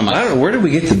 That was one of my... I don't know. Where did we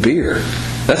get the beer?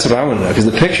 That's what I want to know. Because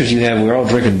the pictures you have, we were all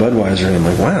drinking Budweiser, and I'm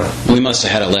like, wow. We must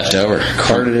have had it left over.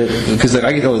 Carted it. Because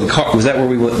the car, was that where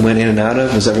we went in and out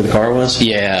of? Was that where the car was?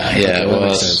 Yeah, it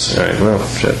was. All right, well,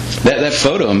 shit. That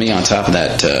photo of me on top of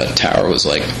that tower was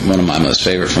one of my most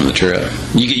favorite from the trip.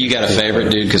 You got a favorite,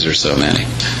 dude? Because there's so many.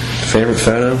 Favorite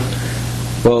photo?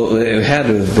 Well, it had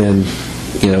to have been,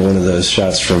 one of those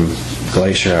shots from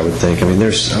Glacier, I would think.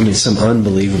 There's some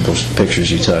unbelievable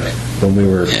pictures you took when we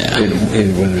were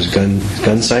when there's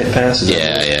gun sight passes.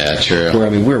 Yeah, true. Where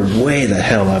we're way the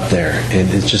hell up there, and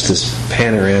it's just this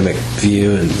panoramic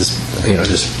view, and this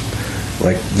just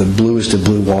like the bluest of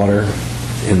blue water.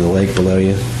 in the lake below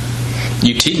you.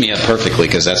 You teed me up perfectly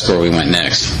because that's where we went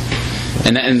next.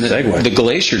 And the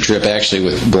glacier trip actually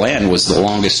with Bland was the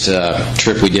longest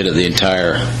trip we did of the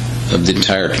entire.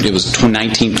 It was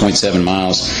 19.7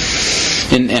 miles.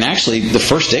 And actually, the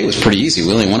first day was pretty easy.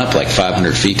 We only went up like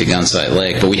 500 feet to Gunsight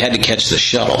Lake, but we had to catch the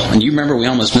shuttle. And you remember we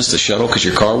almost missed the shuttle because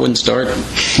your car wouldn't start?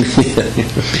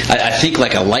 I think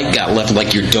like a light got left,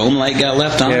 like your dome light got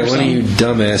left on. Yeah, one of you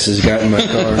dumbasses got in my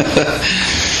car.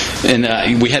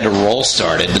 And we had to roll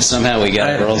start it, but somehow we got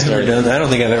it roll started. I don't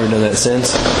think I've ever done that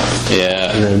since.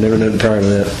 Yeah. I've never done it prior to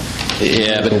that.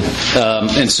 Yeah, but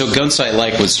and so Gunsight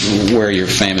Lake was where your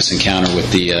famous encounter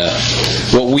with the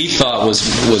what we thought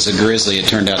was a grizzly. It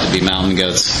turned out to be mountain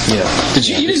goats. Yeah. Did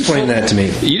you didn't explain that to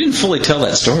me? You didn't fully tell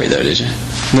that story though, did you?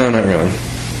 No, not really.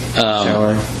 Shall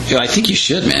I? I think you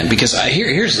should, man. Because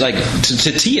here's like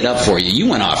to tee it up for you. You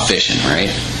went off fishing, right?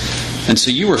 And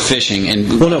so you were fishing,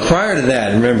 and well, no. Prior to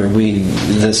that,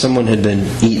 remember someone had been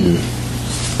eaten.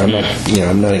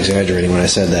 I'm not exaggerating when I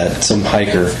said that. Some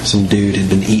hiker, some dude, had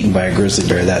been eaten by a grizzly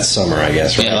bear that summer, I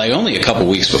guess. Right? Yeah, like only a couple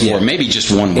weeks before, maybe just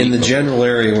 1 week in the before. general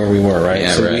area where we were, right?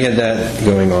 Yeah, so right. we had that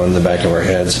going on in the back of our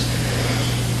heads,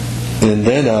 and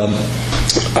then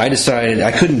I decided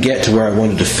I couldn't get to where I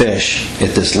wanted to fish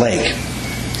at this lake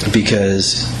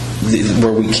because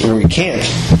where we camped,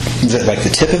 like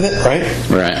the tip of it, right?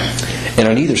 Right. And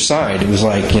on either side, it was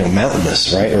like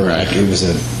mountainous, right? Or right. Like it was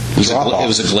a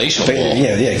glacial bowl.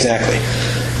 Yeah, exactly.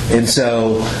 And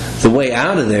so the way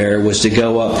out of there was to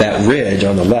go up that ridge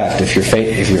on the left if you're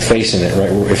facing it, right?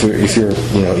 If you're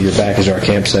your back is our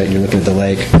campsite and you're looking at the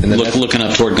lake, and then looking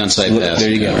up toward Gunsight Pass. There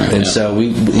you go. Right, and so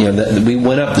we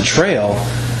went up the trail.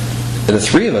 The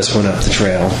three of us went up the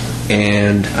trail,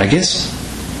 and I guess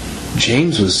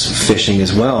James was fishing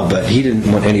as well, but he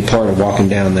didn't want any part of walking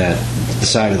down the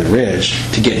side of the ridge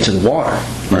to get to the water.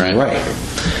 Right.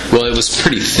 Well, it was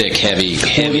pretty thick, heavy.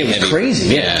 It was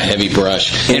crazy. Yeah, heavy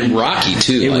brush and rocky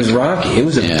too. It was rocky. It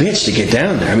was a bitch to get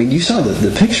down there. I mean, you saw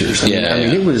the pictures. I mean,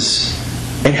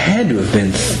 it had to have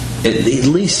been at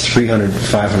least 300,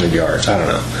 500 yards. I don't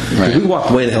know. Right. We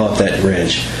walked way the hell up that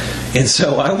ridge. And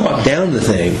so I walked down the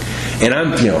thing, and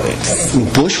I'm,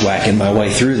 bushwhacking my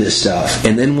way through this stuff.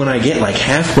 And then when I get like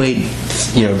halfway,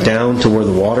 down to where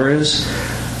the water is,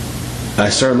 I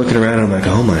started looking around and I'm like,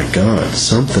 oh my God,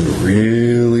 something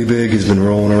really big has been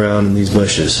rolling around in these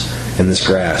bushes and this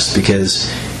grass, because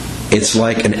it's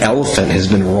like an elephant has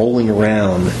been rolling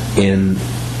around in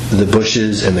the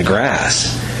bushes and the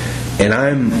grass. And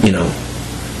I'm,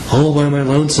 all by my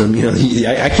lonesome,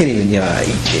 I can't even,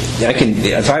 I can,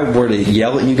 if I were to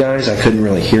yell at you guys, I couldn't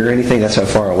really hear anything. That's how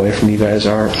far away from you guys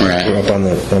are. Right. We're up on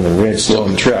the ridge, still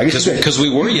on the trail. Because we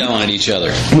were yelling at each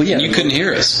other. Well, yeah. And you couldn't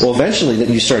hear us. Well, eventually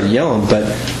you started yelling, but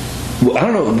I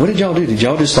don't know, what did y'all do? Did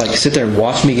y'all just sit there and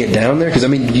watch me get down there? Because,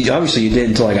 obviously you did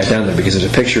until I got down there, because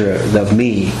there's a picture of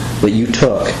me that you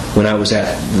took when I was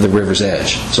at the river's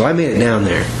edge. So I made it down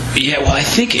there. Yeah, well, I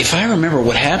think if I remember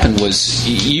what happened was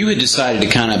you had decided to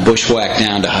kind of bushwhack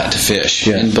down to fish.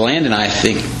 Yeah. And Bland and I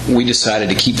think we decided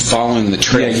to keep following the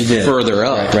trail further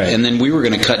up. Right. And then we were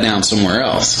going to cut down somewhere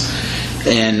else.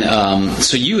 And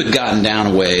so you had gotten down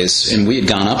a ways, and we had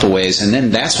gone up a ways, and then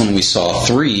that's when we saw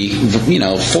three,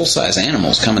 full-size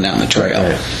animals coming down the trail.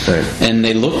 Right. And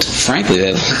they looked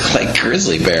like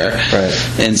grizzly bear. Right.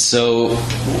 And so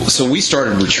we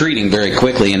started retreating very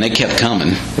quickly, and they kept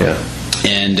coming. Yeah.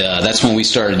 And that's when we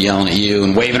started yelling at you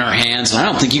and waving our hands. And I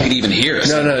don't think you could even hear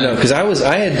us. No. Because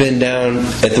I had been down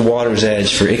at the water's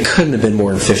edge for, it couldn't have been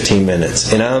more than 15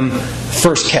 minutes. And I'm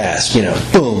first cast,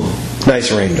 boom,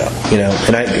 nice raindrop,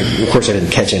 And of course I didn't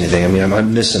catch anything.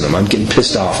 I'm missing them. I'm getting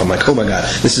pissed off. I'm like, oh my God,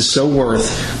 this is so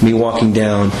worth me walking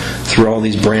down through all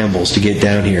these brambles to get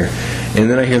down here. And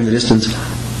then I hear in the distance,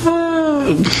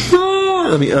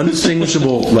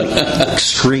 undistinguishable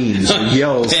screams or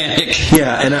yells. Panic.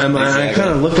 Yeah, and I kind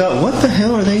of look up. What the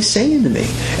hell are they saying to me?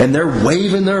 And they're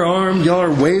waving their arms. Y'all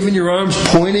are waving your arms,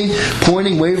 pointing,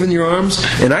 waving your arms,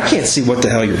 and I can't see what the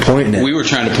hell you're pointing at. We were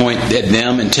trying to point at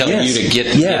them and tell you to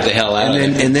get the hell out of there.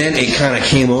 And then it kind of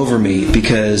came over me,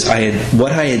 because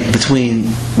between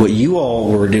what you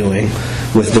all were doing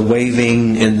with the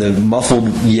waving and the muffled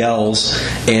yells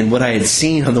and what I had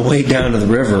seen on the way down to the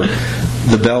river,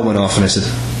 the bell went off and I said,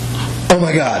 oh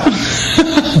my God,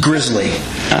 grizzly.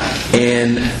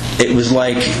 And it was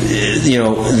like,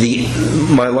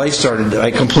 my life started,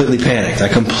 I completely panicked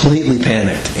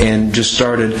and just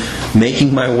started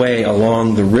making my way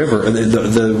along the river,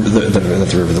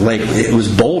 the lake. It was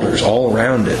boulders all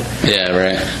around it. Yeah,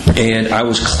 right. And I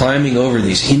was climbing over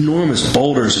these enormous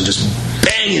boulders and just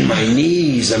banging my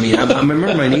knees. I mean, I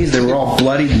remember my knees; they were all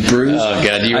bloodied and bruised. Oh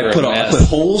God, you were I put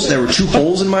holes. There were 2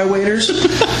 holes in my waders.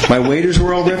 My waders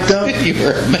were all ripped up. You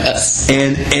were a mess.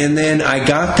 And then I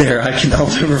got there. I'll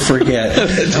never forget.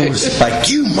 I was like,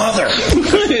 "You mother!"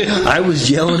 I was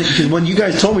yelling because when you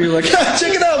guys told me, you're like,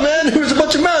 "Check it out, man! There was a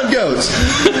bunch of mountain goats,"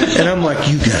 and I'm like,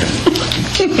 "You got it."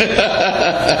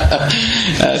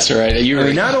 That's right.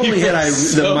 Not only had I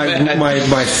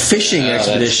my fishing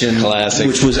expedition,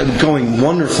 which was going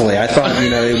wonderfully. I thought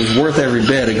it was worth every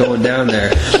bit of going down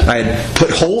there. I had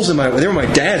put holes in they were my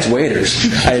dad's waders.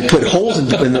 I had put holes in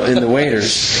the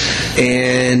waders,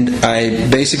 and I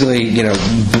basically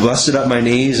busted up my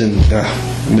knees and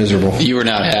miserable. You were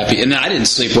not happy, and I didn't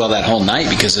sleep well that whole night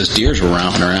because those deers were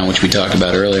romping around, which we talked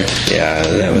about earlier. Yeah,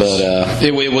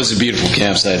 it was a beautiful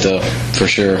campsite, though, for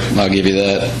sure. I'll give you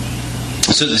that.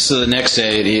 So the next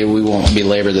day, we won't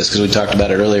belabor this because we talked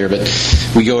about it earlier, but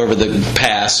we go over the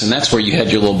pass, and that's where you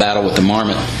had your little battle with the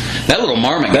marmot. That little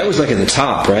marmot. That was like at the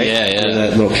top, right? Yeah. Where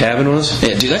that little cabin was?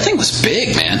 Yeah, dude, that thing was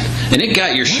big, man. And it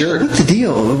got your shirt. What's the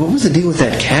deal? What was the deal with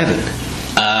that cabin?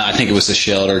 I think it was a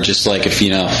shelter, just like if they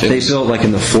built like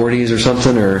in the 40s or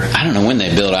something, or I don't know when they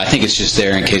built it. I think it's just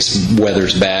there in case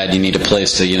weather's bad. You need a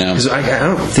place to, Because I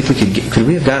don't think we could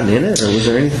we have gotten in it, or was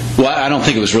there anything? Well, I don't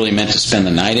think it was really meant to spend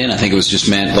the night in. I think it was just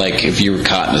meant like if you were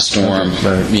caught in a storm,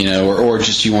 right. Or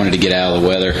just you wanted to get out of the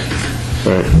weather.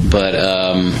 Right.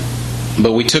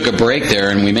 But we took a break there,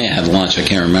 and we may have had lunch. I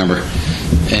can't remember.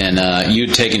 And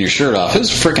you'd taken your shirt off. It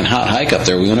was a freaking hot hike up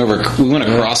there. We went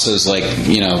across those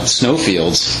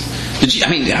snowfields. I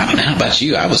don't know about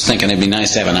you. I was thinking it'd be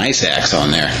nice to have an ice axe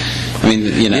on there.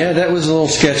 Yeah, that was a little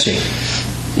sketchy.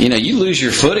 You lose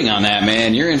your footing on that,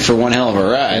 man. You're in for one hell of a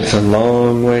ride. It's a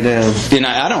long way down. And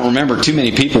I don't remember too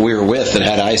many people we were with that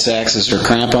had ice axes or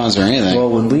crampons or anything. Well,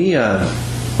 when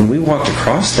we walked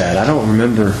across that, I don't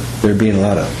remember there being a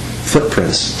lot of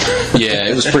footprints. Yeah,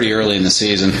 it was pretty early in the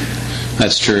season.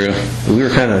 That's true. We were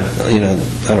kind of, I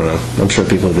don't know. I'm sure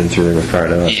people have been through there prior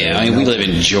to us. Yeah, we live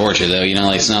in Georgia, though.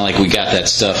 It's not like we got that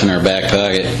stuff in our back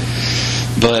pocket.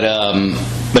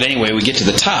 But anyway, we get to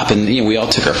the top, and we all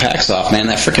took our packs off. Man,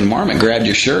 that freaking marmot grabbed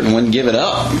your shirt and wouldn't give it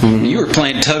up. Mm-hmm. You were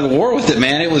playing tug of war with it,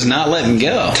 man. It was not letting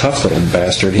go. Tough little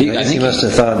bastard. I think he must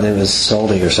have thought it was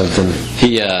salty or something.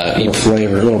 A little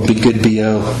flavor, a little good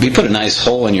BO. He put a nice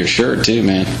hole in your shirt too,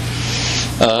 man.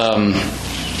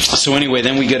 So anyway,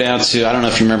 then we go down to, I don't know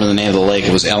if you remember the name of the lake.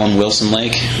 It was Ellen Wilson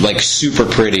Lake. Like, super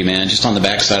pretty, man, just on the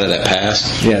backside of that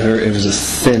pass. Yeah, it was a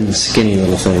thin, skinny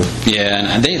little thing.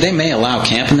 Yeah, and they may allow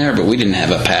camping there, but we didn't have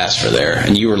a pass for there.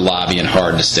 And you were lobbying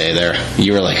hard to stay there.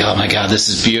 You were like, oh my God, this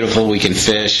is beautiful. We can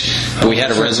fish. But we had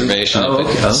a reservation up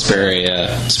at Sperry.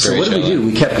 So what did we do?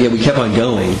 We kept on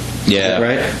going. Yeah.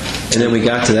 Right? And then we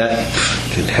got to that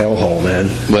hellhole, man.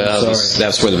 Well,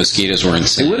 that's where the mosquitoes were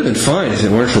insane. It would have been fine if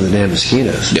it weren't for the damn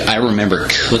mosquitoes. I remember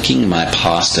cooking my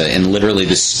pasta, and literally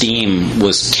the steam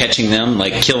was catching them,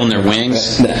 like killing their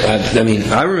wings.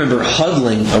 I remember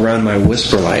huddling around my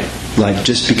whisper light,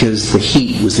 just because the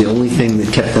heat was the only thing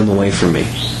that kept them away from me.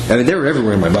 They were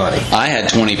everywhere in my body. I had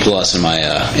 20 plus in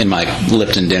my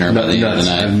Lipton dinner by the end of the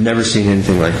night. I've never seen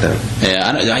anything like that.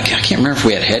 Yeah, I can't remember if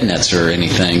we had head nets or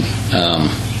anything.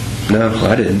 No,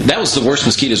 I didn't. That was the worst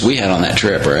mosquitoes we had on that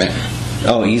trip, right?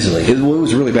 Oh, easily. It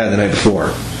was really bad the night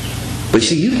before. But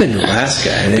see, you've been to Alaska,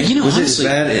 and was honestly,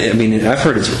 it bad? I've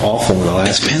heard it's awful in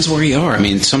Alaska. It depends where you are.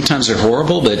 Sometimes they're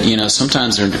horrible, but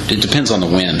sometimes it depends on the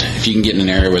wind. If you can get in an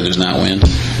area where there's not wind,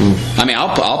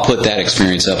 I'll put that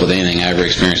experience up with anything I ever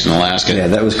experienced in Alaska. Yeah,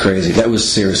 that was crazy. That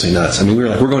was seriously nuts. We were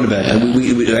like, we're going to bed, and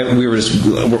we were just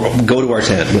go to our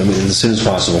tent as soon as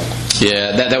possible.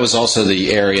 Yeah, that was also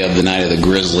the area of the Night of the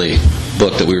Grizzly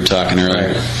book that we were talking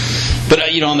earlier. Right. But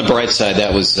on the bright side,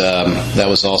 that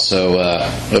was also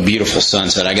a beautiful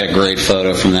sunset. I got a great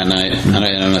photo from that night. I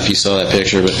don't know if you saw that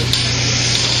picture, but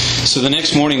so the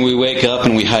next morning we wake up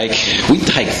and we hike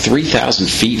 3,000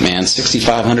 feet, man,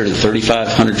 6,500 to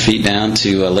 3,500 feet down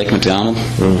to Lake McDonald.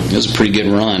 It was a pretty good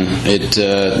run. It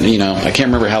I can't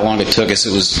remember how long it took us.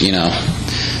 It was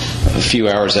a few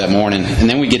hours that morning, and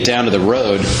then we get down to the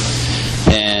road,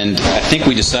 and I think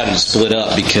we decided to split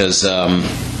up because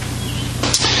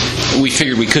we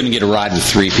figured we couldn't get a ride with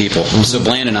 3 people. So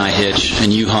Bland and I hitched,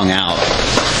 and you hung out.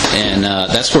 And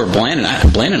that's where Bland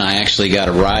and I actually got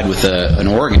a ride with an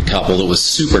Oregon couple that was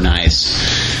super nice.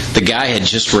 The guy had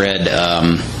just read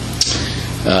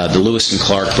the Lewis and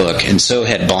Clark book, and so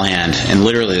had Bland. And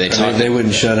literally they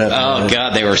wouldn't shut up. Oh,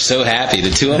 God, they were so happy. The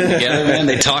two of them together, man,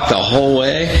 they talked the whole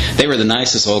way. They were the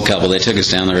nicest old couple. They took us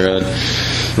down the road.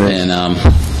 Right. And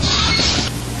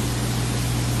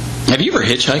have you ever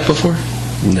hitchhiked before?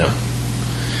 No.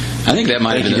 I think that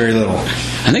might have been very little.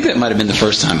 I think that might have been the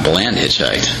first time Bland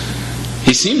hitchhiked.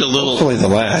 He seemed a little. Hopefully the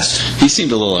last. He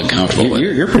seemed a little uncomfortable.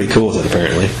 You're pretty cool with it,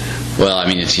 apparently. Well, I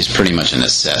mean, it's just pretty much a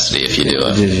necessity if you do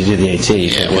it. You did the AT.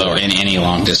 Yeah, well, in any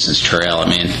long distance trail, I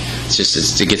mean,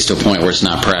 it gets to a point where it's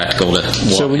not practical to walk.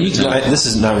 So when this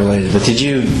is not related, but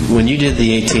when you did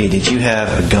the AT, did you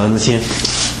have a gun with you?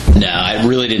 No, I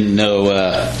really didn't know.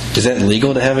 Is that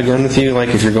legal to have a gun with you, like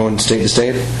if you're going state to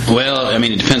state? Well, I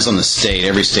mean, it depends on the state.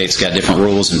 Every state's got different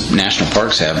rules, and national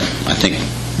parks have, I think,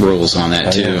 rules on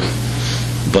that too. Yeah.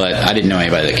 But I didn't know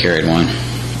anybody that carried one.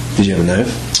 Did you have a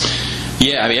knife?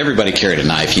 Yeah, I mean, everybody carried a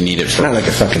knife. You need it for... Not like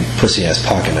a fucking pussy-ass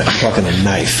pocket knife. I'm talking a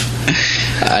knife.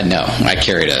 No, I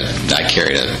carried a,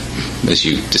 as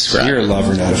you described. You're a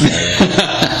lover, not a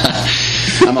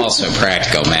fighter. I'm also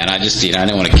practical, man. I just, I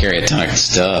don't want to carry a ton of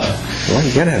stuff. Well,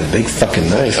 you gotta have a big fucking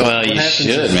knife. Well, you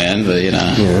should, man, but,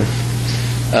 Yeah.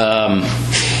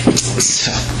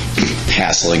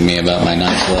 Hassling me about my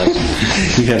knife collection.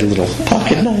 You had a little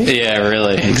pocket knife. Yeah,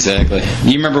 really, exactly.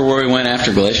 You remember where we went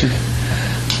after Glacier?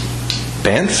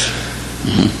 Banff?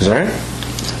 Mm-hmm. Is that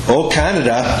right? Old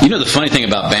Canada. You know, the funny thing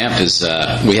about Banff is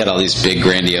we had all these big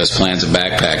grandiose plans of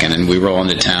backpacking, and we roll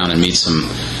into town and meet some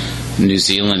New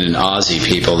Zealand and Aussie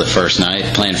people the first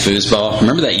night playing foosball.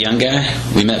 Remember that young guy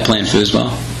we met playing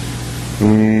foosball?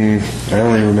 I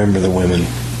only remember the women.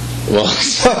 Well,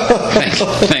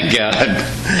 thank God.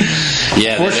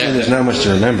 Yeah, fortunately, there's not much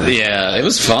to remember. Yeah, it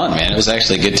was fun, man. It was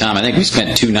actually a good time. I think we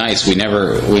spent 2 nights. We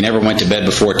never went to bed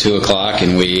before 2:00,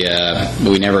 and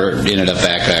we never ended up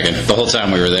backpacking the whole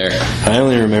time we were there. I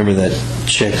only remember that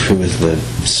chick who was the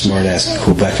smart-ass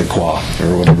Quebecois,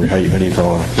 or whatever. How do you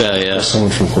call her? Yeah. Someone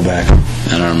from Quebec.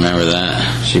 I don't remember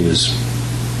that. She was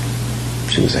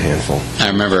a handful. I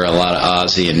remember a lot of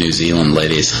Aussie and New Zealand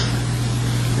ladies.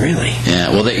 Really? Yeah.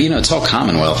 Well, it's all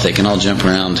Commonwealth. They can all jump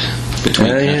around between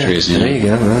countries. Yeah. There you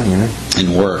go. Well,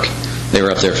 and work. They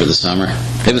were up there for the summer.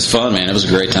 It was fun, man. It was a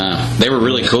great time. They were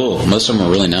really cool. Most of them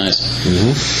were really nice.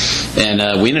 Mm-hmm.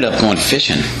 And we ended up going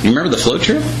fishing. You remember the float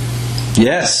trip?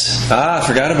 Yes. I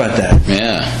forgot about that.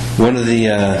 Yeah. One of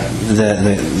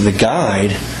the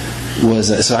guide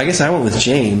was so I guess I went with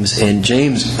James, and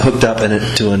James hooked up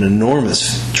to an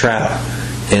enormous trout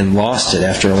and lost it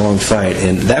after a long fight,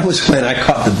 and that was when I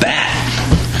caught the bat.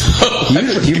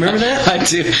 Do you remember that? I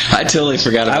do. I totally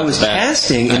forgot about that. I was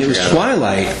casting, and it was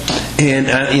twilight, and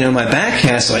my back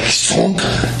cast like,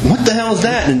 what the hell is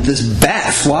that? And this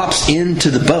bat flops into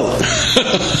the boat.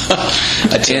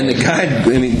 And the guide,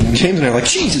 James and I are like,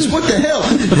 Jesus, what the hell?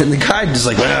 And the guide is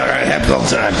like, well, it happens all the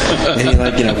time.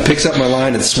 And he picks up my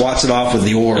line and swats it off with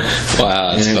the oar.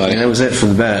 Wow, that's funny. And that was it for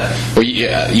the bat. Well,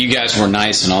 you guys were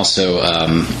nice and also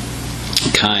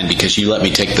kind, because you let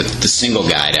me take the single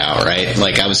guide out, right?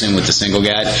 Like I was in with the single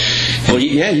guide. Well,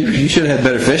 yeah, you should have had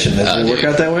better fishing. Does it work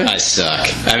out that way? I suck.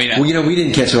 We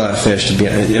didn't catch a lot of fish.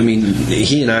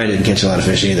 He and I didn't catch a lot of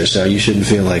fish either, so you shouldn't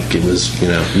feel like it was,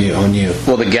 on you.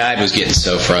 Well, the guide was getting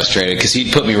so frustrated because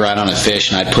he'd put me right on a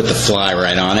fish, and I'd put the fly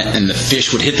right on it, and the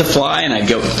fish would hit the fly, and I'd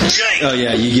go, oh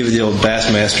yeah, you give it the old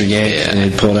Bassmaster yank, and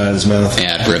he'd pull it out of his mouth.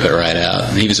 Yeah, I'd rip it right out.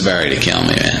 He was about ready to kill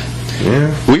me, man.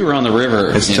 Yeah. We were on the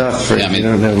river. It's tough for you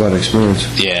don't have a lot of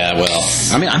experience. Yeah, well,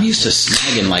 I'm used to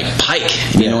snagging like pike.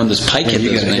 When there's pike hit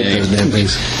those damn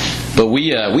things. But we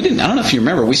didn't. I don't know if you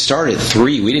remember. We started at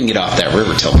 3. We didn't get off that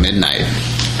river till midnight.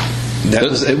 I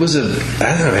don't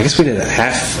know. I guess we did a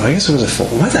half. I guess it was a full.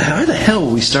 Why the hell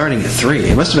were we starting at 3?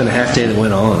 It must have been a half day that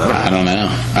went on. I don't know.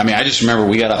 I just remember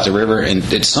we got off the river, and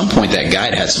at some point that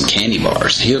guide had some candy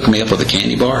bars. He hooked me up with a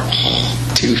candy bar.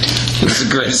 Oh, dude, it was the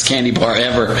greatest candy bar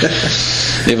ever.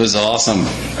 It was awesome.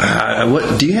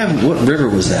 What river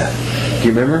was that? Do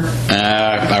you remember?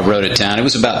 I wrote it down. It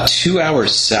was about 2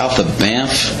 hours south of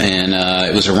Banff, and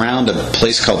it was around a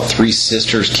place called Three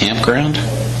Sisters Campground.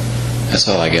 That's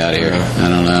all I got here. I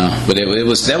don't know, but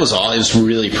that was all. It was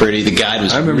really pretty. The guide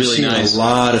was really nice. A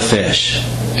lot of fish.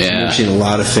 Yeah, I've seen a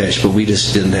lot of fish, but we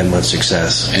just didn't have much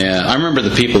success. Yeah, I remember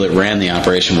the people that ran the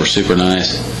operation were super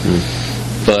nice.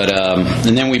 But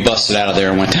and then we busted out of there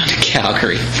and went down to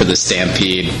Calgary for the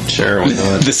Stampede. Sure, why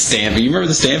not? The Stampede. You remember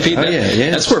the Stampede? Oh yeah.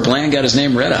 That's where Bland got his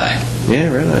name, Red Eye.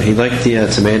 Yeah, Red Eye. He liked the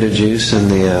tomato juice and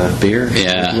the beer.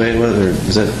 Yeah. Or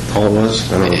is that all it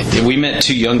was? I don't know. We met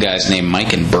 2 young guys named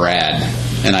Mike and Brad.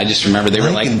 And I just remember they were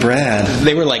like Brad.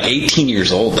 They were like 18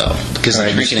 years old though. Because all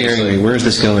right, you're scaring me. Where's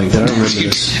this going? I don't remember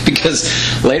this.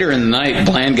 Because later in the night,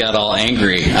 Bland got all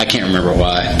angry. I can't remember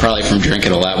why. Probably from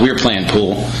drinking a lot. We were playing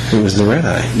pool. It was the Red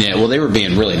Eye. Yeah. Well, they were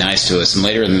being really nice to us. And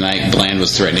later in the night, Bland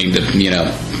was threatening to,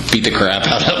 beat the crap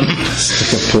out of them.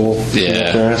 Stick a pool.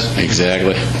 Yeah.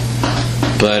 Exactly.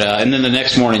 But and then the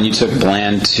next morning, you took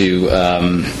Bland to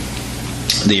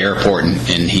the airport,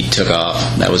 and he took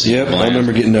off. That was Yep, I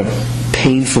remember getting up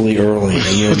painfully early. And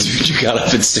then, Dude, you got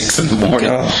up at 6 in the morning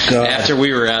after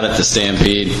we were out at the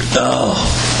Stampede.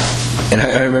 Oh. And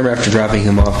I remember after dropping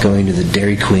him off, going to the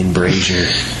Dairy Queen Brazier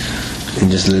and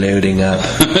just loading up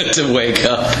to wake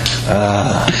up.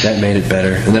 That made it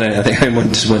better. And then I think I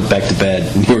just went back to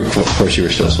bed. And of course, you were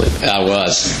still asleep. I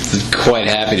was quite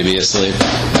happy to be asleep.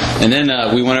 And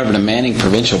then we went over to Manning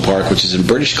Provincial Park, which is in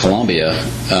British Columbia.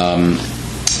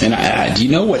 And do you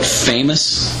know what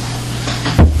famous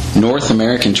North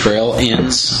American trail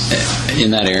ends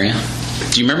in that area?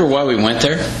 Do you remember why we went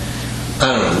there? I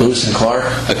don't know. Lewis and Clark?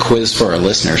 A quiz for our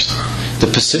listeners. The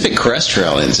Pacific Crest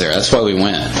Trail ends there. That's why we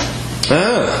went.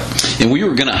 Ah. And we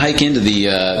were going to hike into the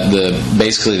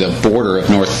basically the border of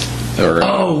North.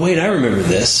 Oh wait, I remember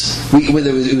this. It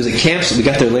was a camp. We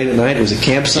got there late at night. It was a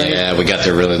campsite. Yeah, we got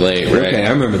there really late. Right? Okay, I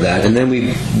remember that. And then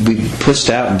we pushed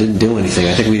out and didn't do anything.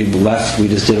 I think we left. We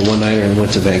just did a one-nighter and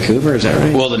went to Vancouver. Is that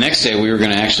right? Well, the next day we were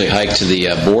going to actually hike to the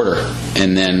border,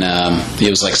 and then it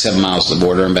was like 7 miles to the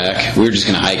border and back. We were just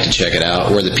going to hike to check it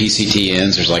out. Where the PCT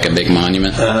ends, there's like a big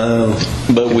monument. Oh.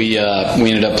 But we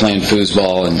ended up playing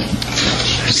foosball and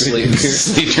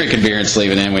drinking beer and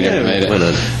sleeping in. We never made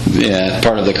it. Yeah,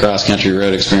 part of the cross-country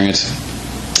road experience.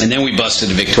 And then we busted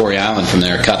to Victoria Island from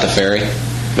there, caught the ferry.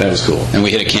 That was cool. And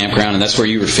we hit a campground, and that's where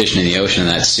you were fishing in the ocean,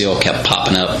 and that seal kept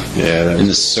popping up in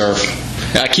the surf.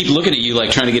 I keep looking at you,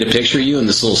 like trying to get a picture of you, and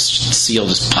this little seal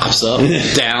just pops up,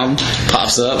 down,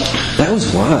 pops up. That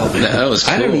was wild. Man. That was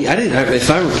cool. If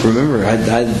I remember, I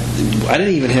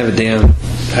didn't even have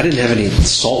I didn't have any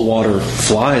saltwater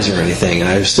flies or anything.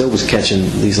 I still was catching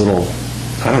these little,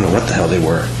 I don't know what the hell they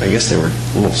were. I guess they were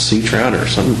little sea trout or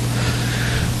something.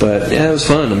 But yeah, it was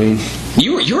fun. I mean,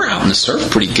 you were out in the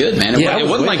surf pretty good, man. It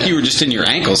wasn't like you were just in your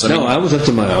ankles. I was up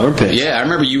to my armpits. Yeah, I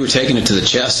remember you were taking it to the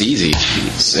chest easy.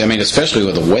 I mean, especially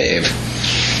with a wave.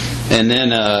 And then,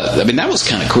 that was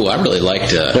kind of cool. I really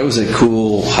liked it. That was a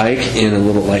cool hike in a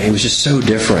little, it was just so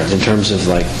different in terms of,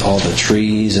 all the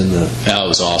trees and the... Oh, it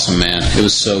was awesome, man. It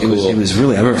was so cool. It was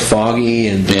really, I remember foggy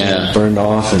and burned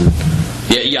off and...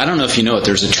 Yeah, I don't know if you know it.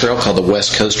 There's a trail called the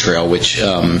West Coast Trail, which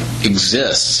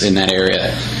exists in that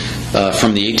area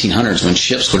from the 1800s when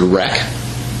ships would wreck.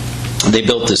 They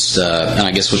built this, and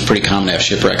I guess it was pretty common to have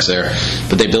shipwrecks there,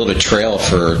 but they built a trail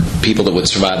for people that would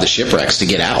survive the shipwrecks to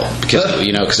get out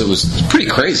because it was pretty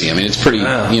crazy. I mean, it's pretty,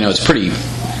 it's pretty.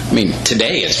 I mean,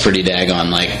 today it's pretty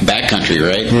daggone backcountry,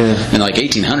 right? Yeah. In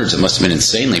 1800s, it must have been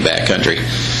insanely backcountry.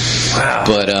 Wow.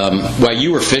 But while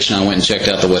you were fishing, I went and checked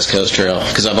out the West Coast Trail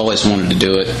because I've always wanted to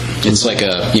do it. It's like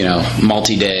a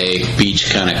multi-day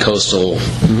beach kind of coastal,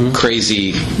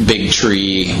 crazy big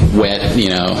tree, wet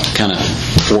kind of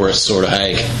forest sort of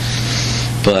hike.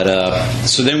 But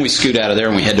so then we scoot out of there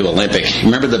and we head to Olympic.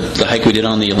 Remember the hike we did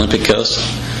on the Olympic coast?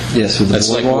 Yes, with the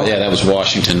boardwalk? That was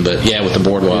Washington, but with the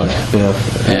boardwalk. Yeah.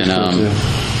 And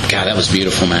God, that was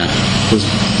beautiful, man. Those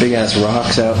big ass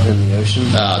rocks out in the ocean.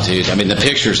 Oh, dude! I mean, the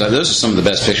pictures. Those are some of the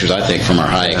best pictures I think from our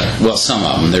hike. Yeah. Well, some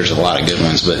of them. There's a lot of good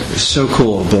ones, but it's so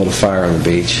cool to build a fire on the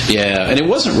beach. Yeah, and it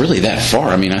wasn't really that far.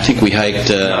 I mean, I think we hiked.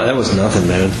 No, that was nothing,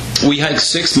 man. We hiked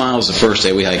 6 miles the first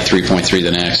day. We hiked 3.3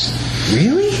 the next.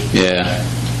 Really? Yeah.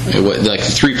 It was,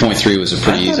 3.3 was a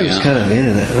pretty easy. I thought it was kind of in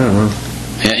it. I don't know.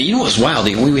 Yeah, you know what's wild?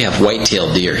 We have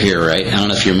white-tailed deer here, right? I don't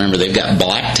know if you remember. They've got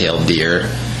black-tailed deer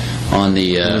on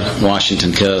the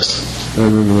Washington coast. I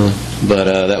remember that. But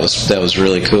that was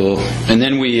really cool. And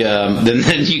then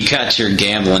then you got your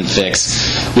gambling fix.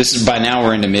 This is by now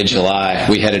we're into mid-July.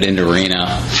 We headed into Reno,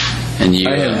 and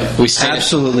I have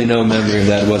absolutely no memory of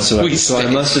that whatsoever. So I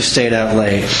must have stayed out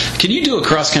late. Can you do a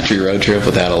cross-country road trip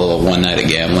without a little one night of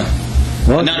gambling?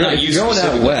 Well, not you going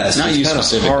out west. Not you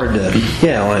specifically. Hard to.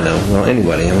 Yeah, well, I know. Well,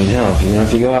 anybody. I mean, hell,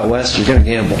 if you go out west, you're going to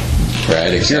gamble.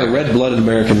 Right. Exactly. You're a red-blooded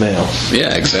American male.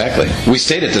 Yeah, exactly. We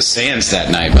stayed at the Sands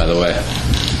that night, by the way.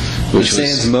 The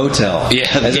Sands Motel. Yeah.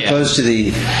 As opposed to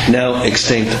the now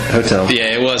extinct hotel.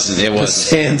 Yeah, it wasn't. The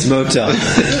Sands Motel.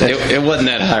 it wasn't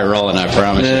that high rolling, I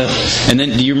promise you. And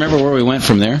then, do you remember where we went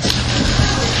from there?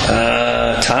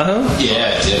 Tahoe?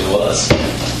 Yeah, it was.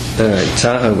 All right,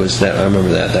 Tahoe was that. I remember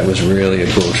that. That was really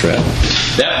a cool trip.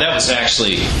 That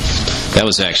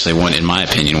was actually one, in my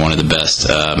opinion, one of the best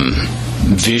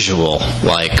visual.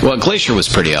 Glacier was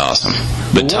pretty awesome,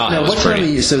 but Tahoe was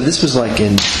pretty. So this was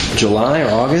in July or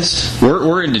August.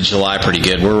 We're into July pretty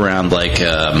good. We're around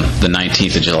the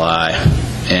 19th of July.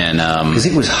 And because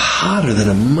it was hotter than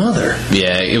a mother.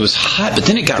 Yeah, it was hot, but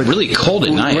then it got really cold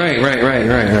at night.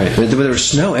 Right. But there was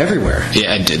snow everywhere.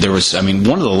 Yeah, there was. I mean,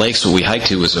 one of the lakes that we hiked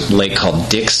to was a lake called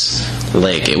Dick's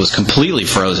Lake. It was completely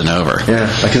frozen over. Yeah,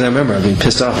 because I remember being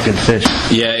pissed off I couldn't fish.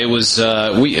 Yeah, it was.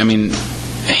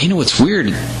 you know what's weird?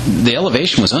 The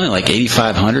elevation was only like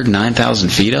 8,500, 9,000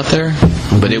 feet up there,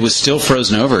 but it was still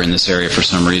frozen over in this area for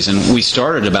some reason. We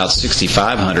started about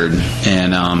 6,500,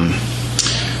 and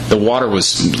the water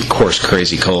was, of course,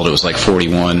 crazy cold. It was like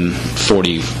 41,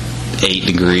 48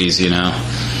 degrees, you know.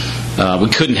 We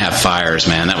couldn't have fires,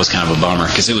 man. That was kind of a bummer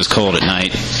because it was cold at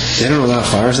night. They don't allow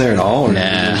fires there at all? Or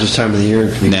nah. This time of the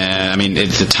year? Nah. I mean, at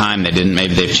the time they didn't.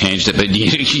 Maybe they've changed it. But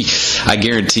I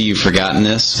guarantee you've forgotten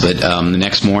this. But the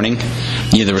next morning,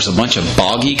 there was a bunch of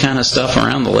boggy kind of stuff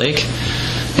around the lake.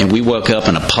 And we woke up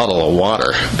in a puddle of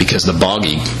water because the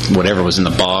boggy, whatever was in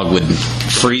the bog, would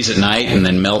freeze at night and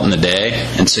then melt in the day.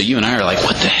 And so you and I are like,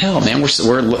 what the hell, man?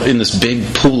 We're in this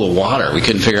big pool of water. We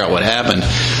couldn't figure out what happened.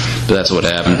 But that's what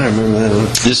happened. I remember that one.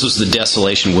 This was the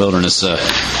Desolation Wilderness,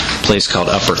 place called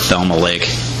Upper Thelma Lake.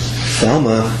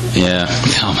 Thelma? Yeah,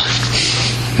 Thelma.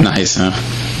 Nice, huh?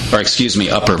 Or excuse me,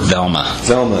 Upper Velma.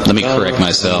 Velma. Let me correct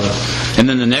myself. And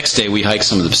then the next day we hiked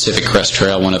some of the Pacific Crest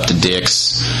Trail, went up to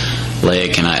Dick's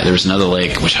Lake, and there was another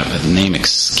lake, which the name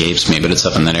escapes me, but it's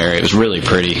up in that area. It was really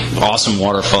pretty. Awesome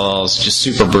waterfalls, just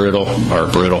super beautiful.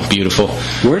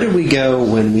 Where did we go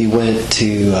when we went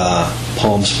to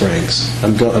Palm Springs?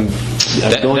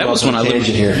 That was when I lived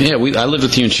here. Yeah, I lived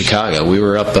with you in Chicago. We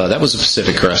were up. That was the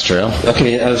Pacific Crest Trail.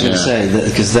 Okay, I was going to say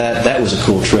because that was a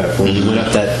cool trip when we went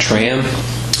up that tram.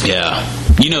 Yeah,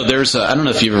 there's. I don't know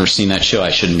if you've ever seen that show,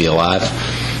 I Shouldn't Be Alive.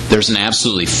 There's an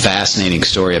absolutely fascinating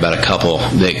story about a couple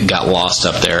that got lost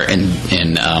up there and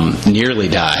nearly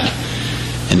died.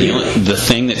 And the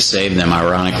thing that saved them,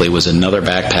 ironically, was another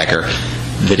backpacker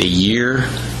that a year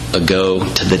ago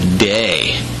to the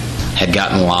day had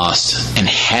gotten lost and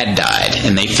had died,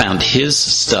 and they found his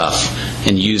stuff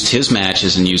and used his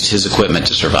matches and used his equipment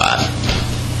to survive.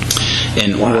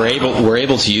 And wow. we're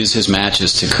able to use his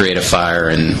matches to create a fire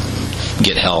and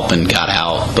get help and got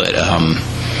out. But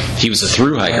he was a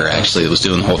through hiker actually that was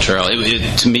doing the whole trail.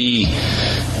 It to me,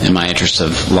 in my interest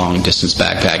of long distance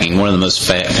backpacking, one of the most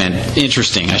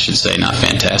interesting, I should say, not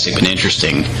fantastic, but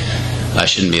interesting I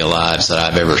Shouldn't Be Alive that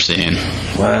I've ever seen.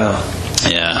 Wow.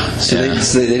 Yeah. So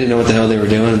they didn't know what the hell they were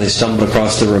doing, and they stumbled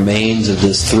across the remains of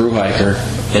this through hiker,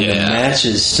 and the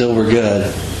matches still were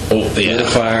good. Oh, yeah. Lit a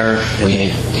fire. And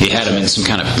he had them in some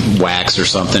kind of wax or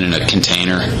something in a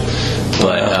container,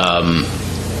 but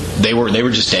they were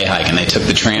just day hiking. They took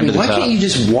the tram to the top. Why can't you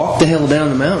just walk the hell down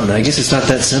the mountain? I guess it's not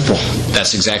that simple.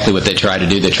 That's exactly what they tried to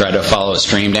do. They tried to follow a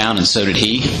stream down, and so did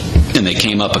he. And they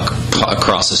came up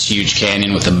across this huge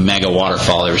canyon with a mega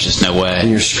waterfall. There was just no way. And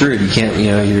you're screwed. You can't.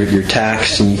 You're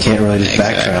taxed, and you can't really just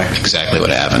backtrack. Exactly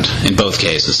what happened in both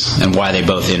cases, and why they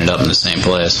both ended up in the same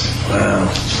place.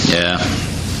 Wow. Yeah.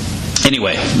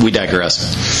 Anyway, we digress.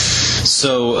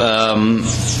 So,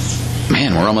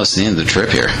 man, we're almost at the end of the trip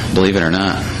here, believe it or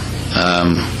not.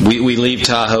 We leave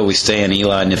Tahoe, we stay in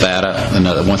Ely, Nevada,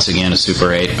 once again a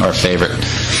Super 8, our favorite.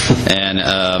 And,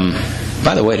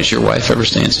 by the way, does your wife ever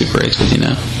stay in Super 8s with you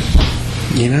now?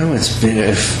 It's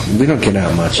been, we don't get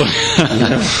out much.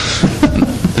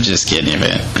 Just kidding you,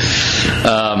 man.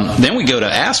 Then we go to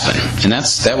Aspen, and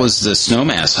that was the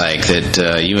Snowmass hike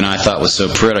that you and I thought was so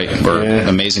pretty, or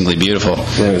amazingly beautiful.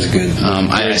 That was good.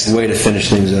 Nice way to finish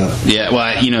things up. Yeah, well,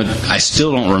 I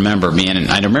still don't remember being in.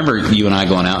 I remember you and I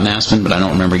going out in Aspen, but I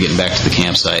don't remember getting back to the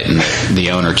campsite and the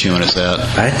owner chewing us out.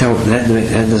 I don't. That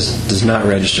does not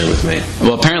register with me.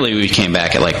 Well, apparently we came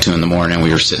back at like 2 a.m. and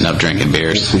we were sitting up drinking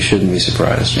beers. We shouldn't be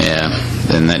surprised. Yeah,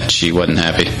 and that she wasn't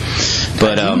happy.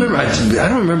 But I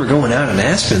don't remember going out in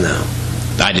Aspen though.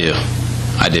 I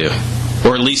do,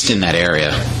 or at least in that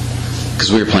area,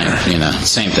 because we were playing.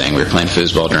 Same thing. We were playing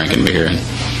foosball, drinking beer.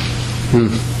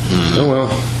 Oh well.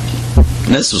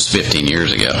 And this was 15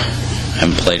 years ago. I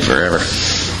haven't played forever.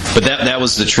 But that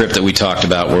was the trip that we talked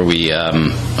about where we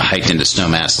hiked into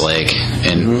Snowmass Lake.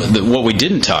 And what we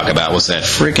didn't talk about was that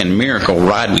freaking miracle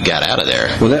ride we got out of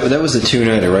there. Well, that was the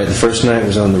 2-nighter, right? The first night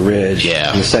was on the ridge.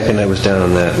 Yeah. And the second night was down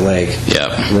on that lake.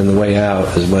 Yep. And then the way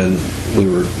out is when we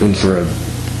were in for an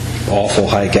awful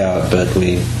hike out, but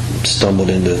we stumbled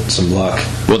into some luck.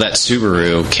 Well, that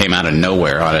Subaru came out of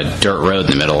nowhere on a dirt road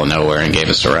in the middle of nowhere and gave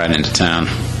us a ride into town.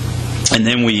 And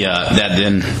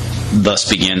then thus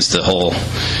begins the whole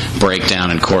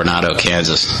breakdown in Coronado,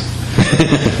 Kansas.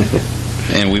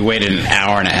 And we waited an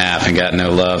hour and a half and got no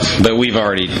love. But we've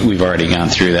already gone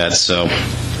through that. So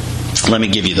let me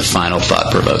give you the final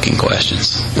thought-provoking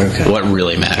questions. Okay. What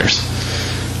really matters?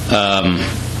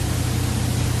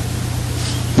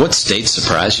 What state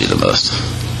surprised you the most?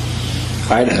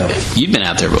 Idaho. You've been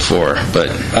out there before, but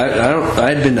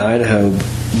I'd been to Idaho,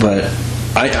 but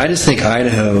I just think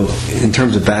Idaho, in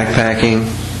terms of backpacking,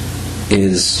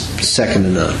 is second to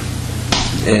none.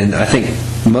 And I think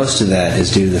most of that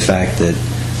is due to the fact that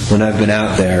when I've been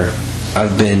out there,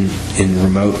 I've been in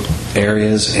remote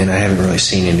areas and I haven't really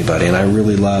seen anybody. And I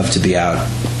really love to be out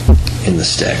in the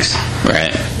sticks.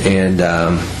 Right. And,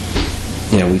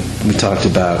 we talked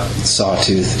about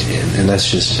Sawtooth, and that's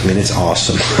just, it's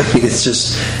awesome.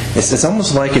 It's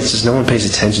almost like it's just no one pays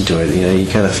attention to it.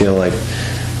 You kind of feel like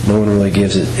no one really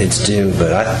gives it its due,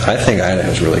 but I think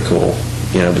Idaho's really cool.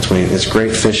 Between it's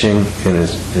great fishing and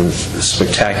it's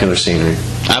spectacular scenery.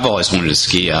 I've always wanted to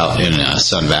ski out in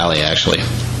Sun Valley, actually.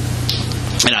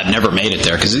 And I've never made it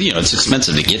there because, it's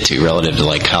expensive to get to relative to,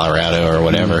 like, Colorado or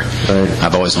whatever. Right.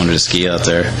 I've always wanted to ski out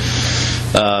there.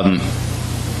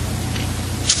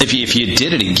 If you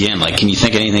did it again, like, can you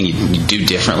think of anything you'd do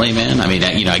differently, man? I mean,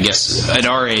 I guess at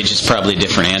our age it's probably a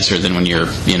different answer than when you're,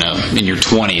 in your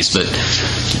 20s, but...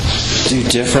 Do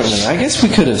differently? I guess we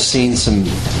could have seen some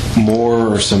more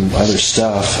or some other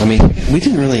stuff. I mean, we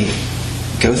didn't really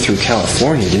go through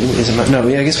California, did we? No,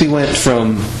 I guess we went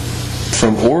from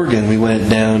Oregon, we went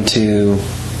down to...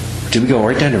 Did we go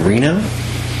right down to Reno?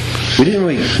 We didn't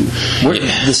really...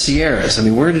 The Sierras. I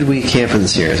mean, where did we camp in the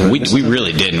Sierras? We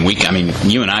really didn't.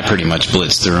 You and I pretty much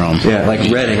blitzed through them. Yeah, like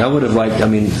Redding. I would have liked...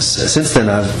 since then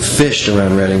I've fished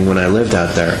around Redding when I lived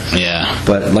out there. Yeah.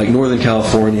 But like Northern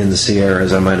California and the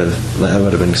Sierras, that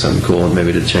would have been something cool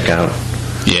maybe to check out.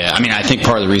 Yeah, I think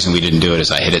part of the reason we didn't do it is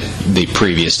I hit it the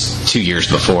previous 2 years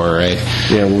before, right?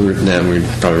 Yeah, we were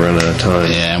probably running out of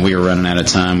time. Yeah, we were running out of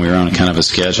time. We were on kind of a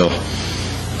schedule.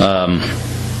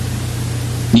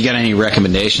 You got any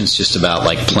recommendations just about,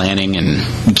 like, planning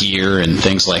and gear and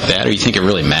things like that, or you think it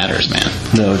really matters, man?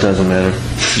 No, it doesn't matter.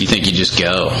 You think you just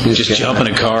go? Just jump in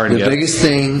a car and go? The biggest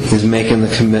thing is making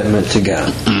the commitment to go.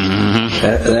 Mm-hmm.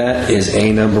 That is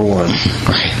number one.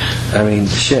 Right.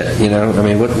 Shit,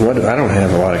 what I don't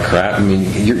have a lot of crap.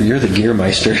 You're the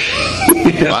Gearmeister.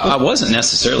 I wasn't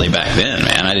necessarily back then,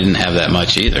 man. I didn't have that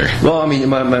much either. Well,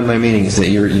 my meaning is that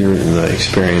you're the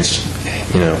experienced,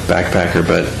 backpacker.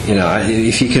 But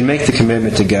if you can make the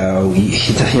commitment to go,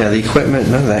 the equipment,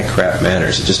 none of that crap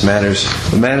matters. It just matters.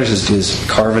 What matters is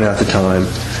carving out the time.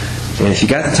 And if you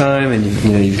got the time and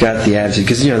you've got the attitude,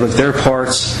 because look, there are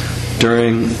parts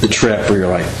during the trip where you're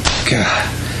like,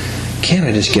 God, can't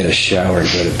I just get a shower and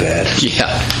go to bed?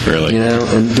 Yeah, really.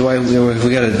 And do I? We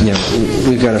got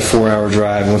we've got a 4-hour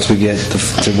drive. Once we get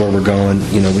to where we're going,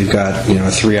 we've got a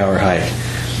 3-hour hike.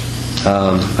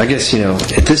 I guess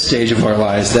at this stage of our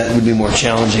lives, that would be more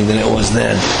challenging than it was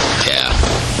then. Yeah.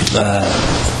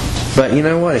 But you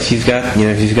know what? If you've got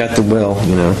the will,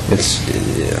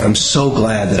 I'm so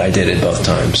glad that I did it both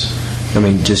times.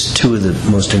 Just two of the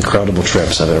most incredible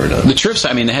trips I've ever done. The trips, they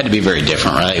had to be very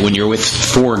different, right? When you're with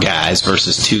 4 guys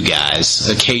versus 2 guys,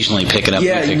 occasionally picking up...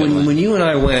 Yeah, when you and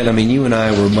I went, you and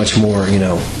I were much more,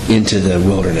 into the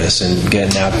wilderness and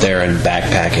getting out there and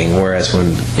backpacking, whereas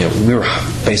when, we were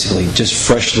basically just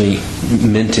freshly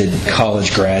minted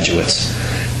college graduates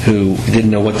who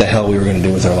didn't know what the hell we were going to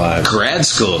do with our lives. Grad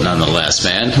school, nonetheless,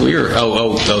 man. We were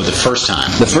the first time.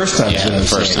 The first time. Yeah, the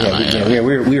first time.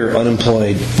 We were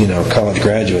unemployed, college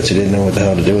graduates who didn't know what the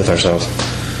hell to do with ourselves.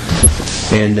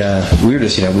 And we were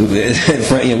just,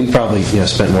 we probably,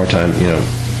 spent more time,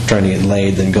 trying to get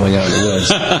laid than going out in the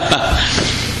woods.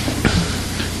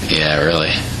 Yeah, really.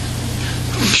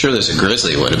 I'm sure there's a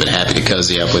grizzly who would have been happy to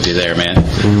cozy up with you there, man.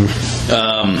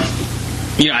 Mm-hmm.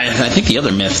 I think the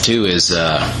other myth too is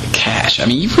cash.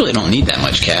 You really don't need that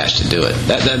much cash to do it.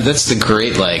 That's the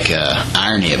great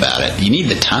irony about it. You need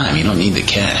the time. You don't need the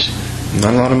cash.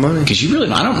 Not a lot of money. Because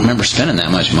I don't remember spending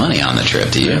that much money on the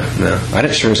trip. Do you? No. I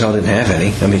sure as hell didn't have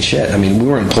any. Shit. We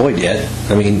weren't employed yet.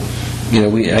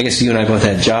 I guess you and I both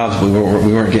had jobs, but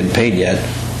we weren't getting paid yet.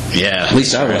 Yeah. At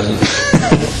least I wasn't.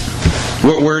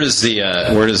 Where does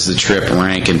the trip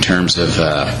rank in terms of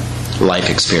life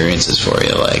experiences for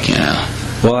you?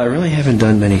 Well, I really haven't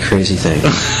done many crazy things.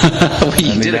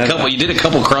 You did a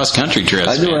couple cross country trips.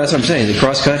 I do. That's what I'm saying. The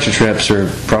cross country trips are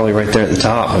probably right there at the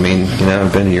top. I've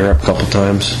been to Europe a couple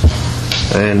times,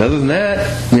 and other than that,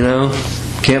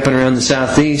 camping around the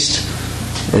southeast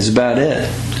is about it.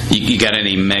 You got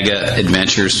any mega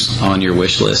adventures on your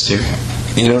wish list here?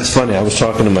 It's funny. I was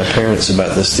talking to my parents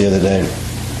about this the other day.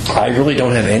 I really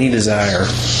don't have any desire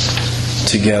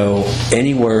to go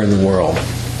anywhere in the world,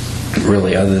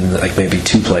 really, other than maybe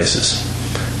 2 places.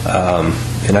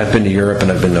 And I've been to Europe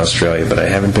and I've been to Australia, but I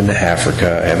haven't been to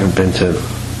Africa. I haven't been to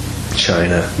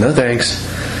China. No thanks.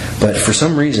 But for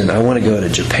some reason, I want to go to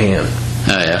Japan.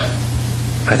 Oh, yeah.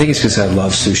 I think it's because I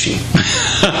love sushi.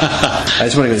 I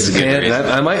just want to go to Japan. And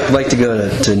I might like to go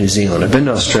to New Zealand. I've been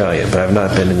to Australia, but I've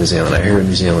not been to New Zealand. I hear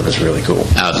New Zealand is really cool.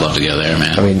 I would love to go there,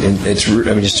 man. It's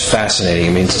just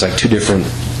fascinating. It's like 2 different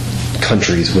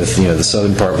countries with, the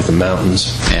southern part with the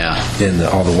mountains. Yeah. And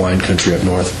all the wine country up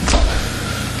north.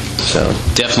 So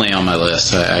definitely on my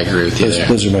list. I agree with you there.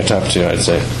 Those are my top two, I'd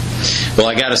say. Well,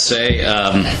 I got to say,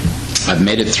 I've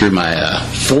made it through my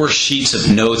 4 sheets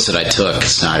of notes that I took,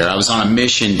 Snyder. I was on a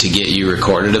mission to get you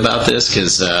recorded about this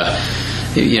because,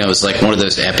 it was like one of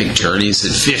those epic journeys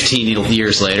that 15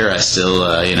 years later I still,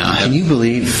 Can you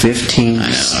believe 15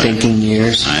 stinking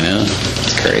years? I know.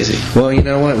 It's crazy. Well, you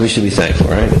know what? We should be thankful,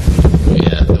 right?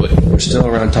 Yeah. We're still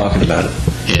around talking about it.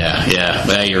 Yeah.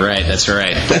 Well, you're right. That's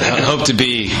right. I hope to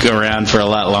be around for a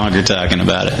lot longer talking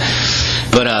about it.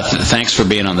 But thanks for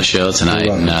being on the show tonight.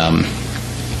 And,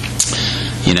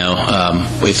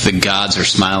 if the gods are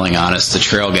smiling on us, the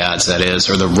trail gods, that is,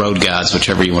 or the road gods,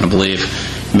 whichever you want to believe,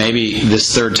 maybe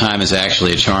this third time is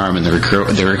actually a charm and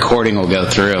the recording will go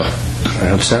through. I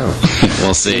hope so.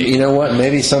 We'll see. You know what?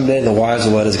 Maybe someday the wives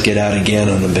will let us get out again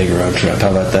on a big road trip.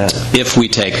 How about that? If we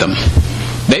take them.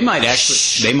 They might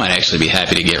actually be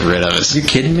happy to get rid of us. You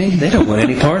kidding me? They don't want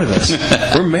any part of us.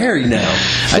 We're married now.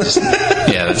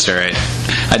 Yeah, that's all right.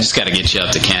 I just got to get you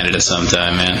up to Canada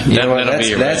sometime, man.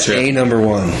 That's A number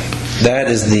 1. That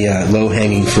is the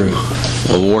low-hanging fruit.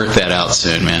 We'll work that out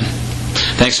soon, man.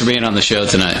 Thanks for being on the show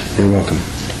tonight. You're welcome.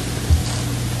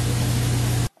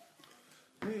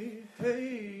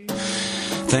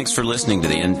 Thanks for listening to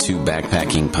the N2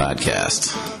 Backpacking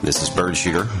Podcast. This is Bird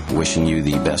Shooter, wishing you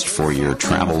the best for your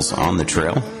travels on the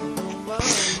trail.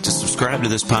 To subscribe to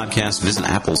this podcast, visit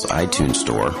Apple's iTunes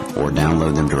store or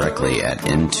download them directly at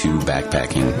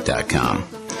n2backpacking.com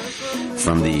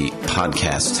from the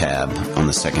podcast tab on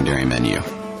the secondary menu.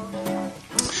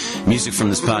 Music from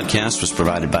this podcast was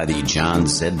provided by the John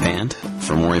Zed Band.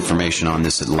 For more information on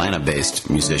this Atlanta-based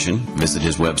musician, visit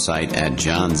his website at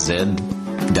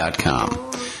johnzedd.com.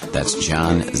 That's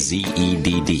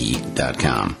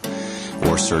johnzedd.com.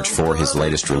 Or search for his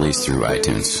latest release through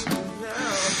iTunes.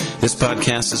 This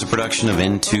podcast is a production of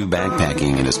N2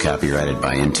 Backpacking and is copyrighted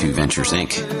by N2 Ventures,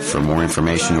 Inc. For more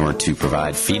information or to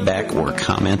provide feedback or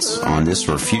comments on this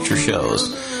or future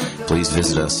shows, please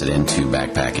visit us at N2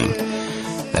 Backpacking.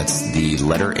 That's the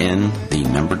letter N, the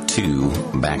number 2,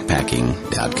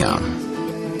 backpacking.com.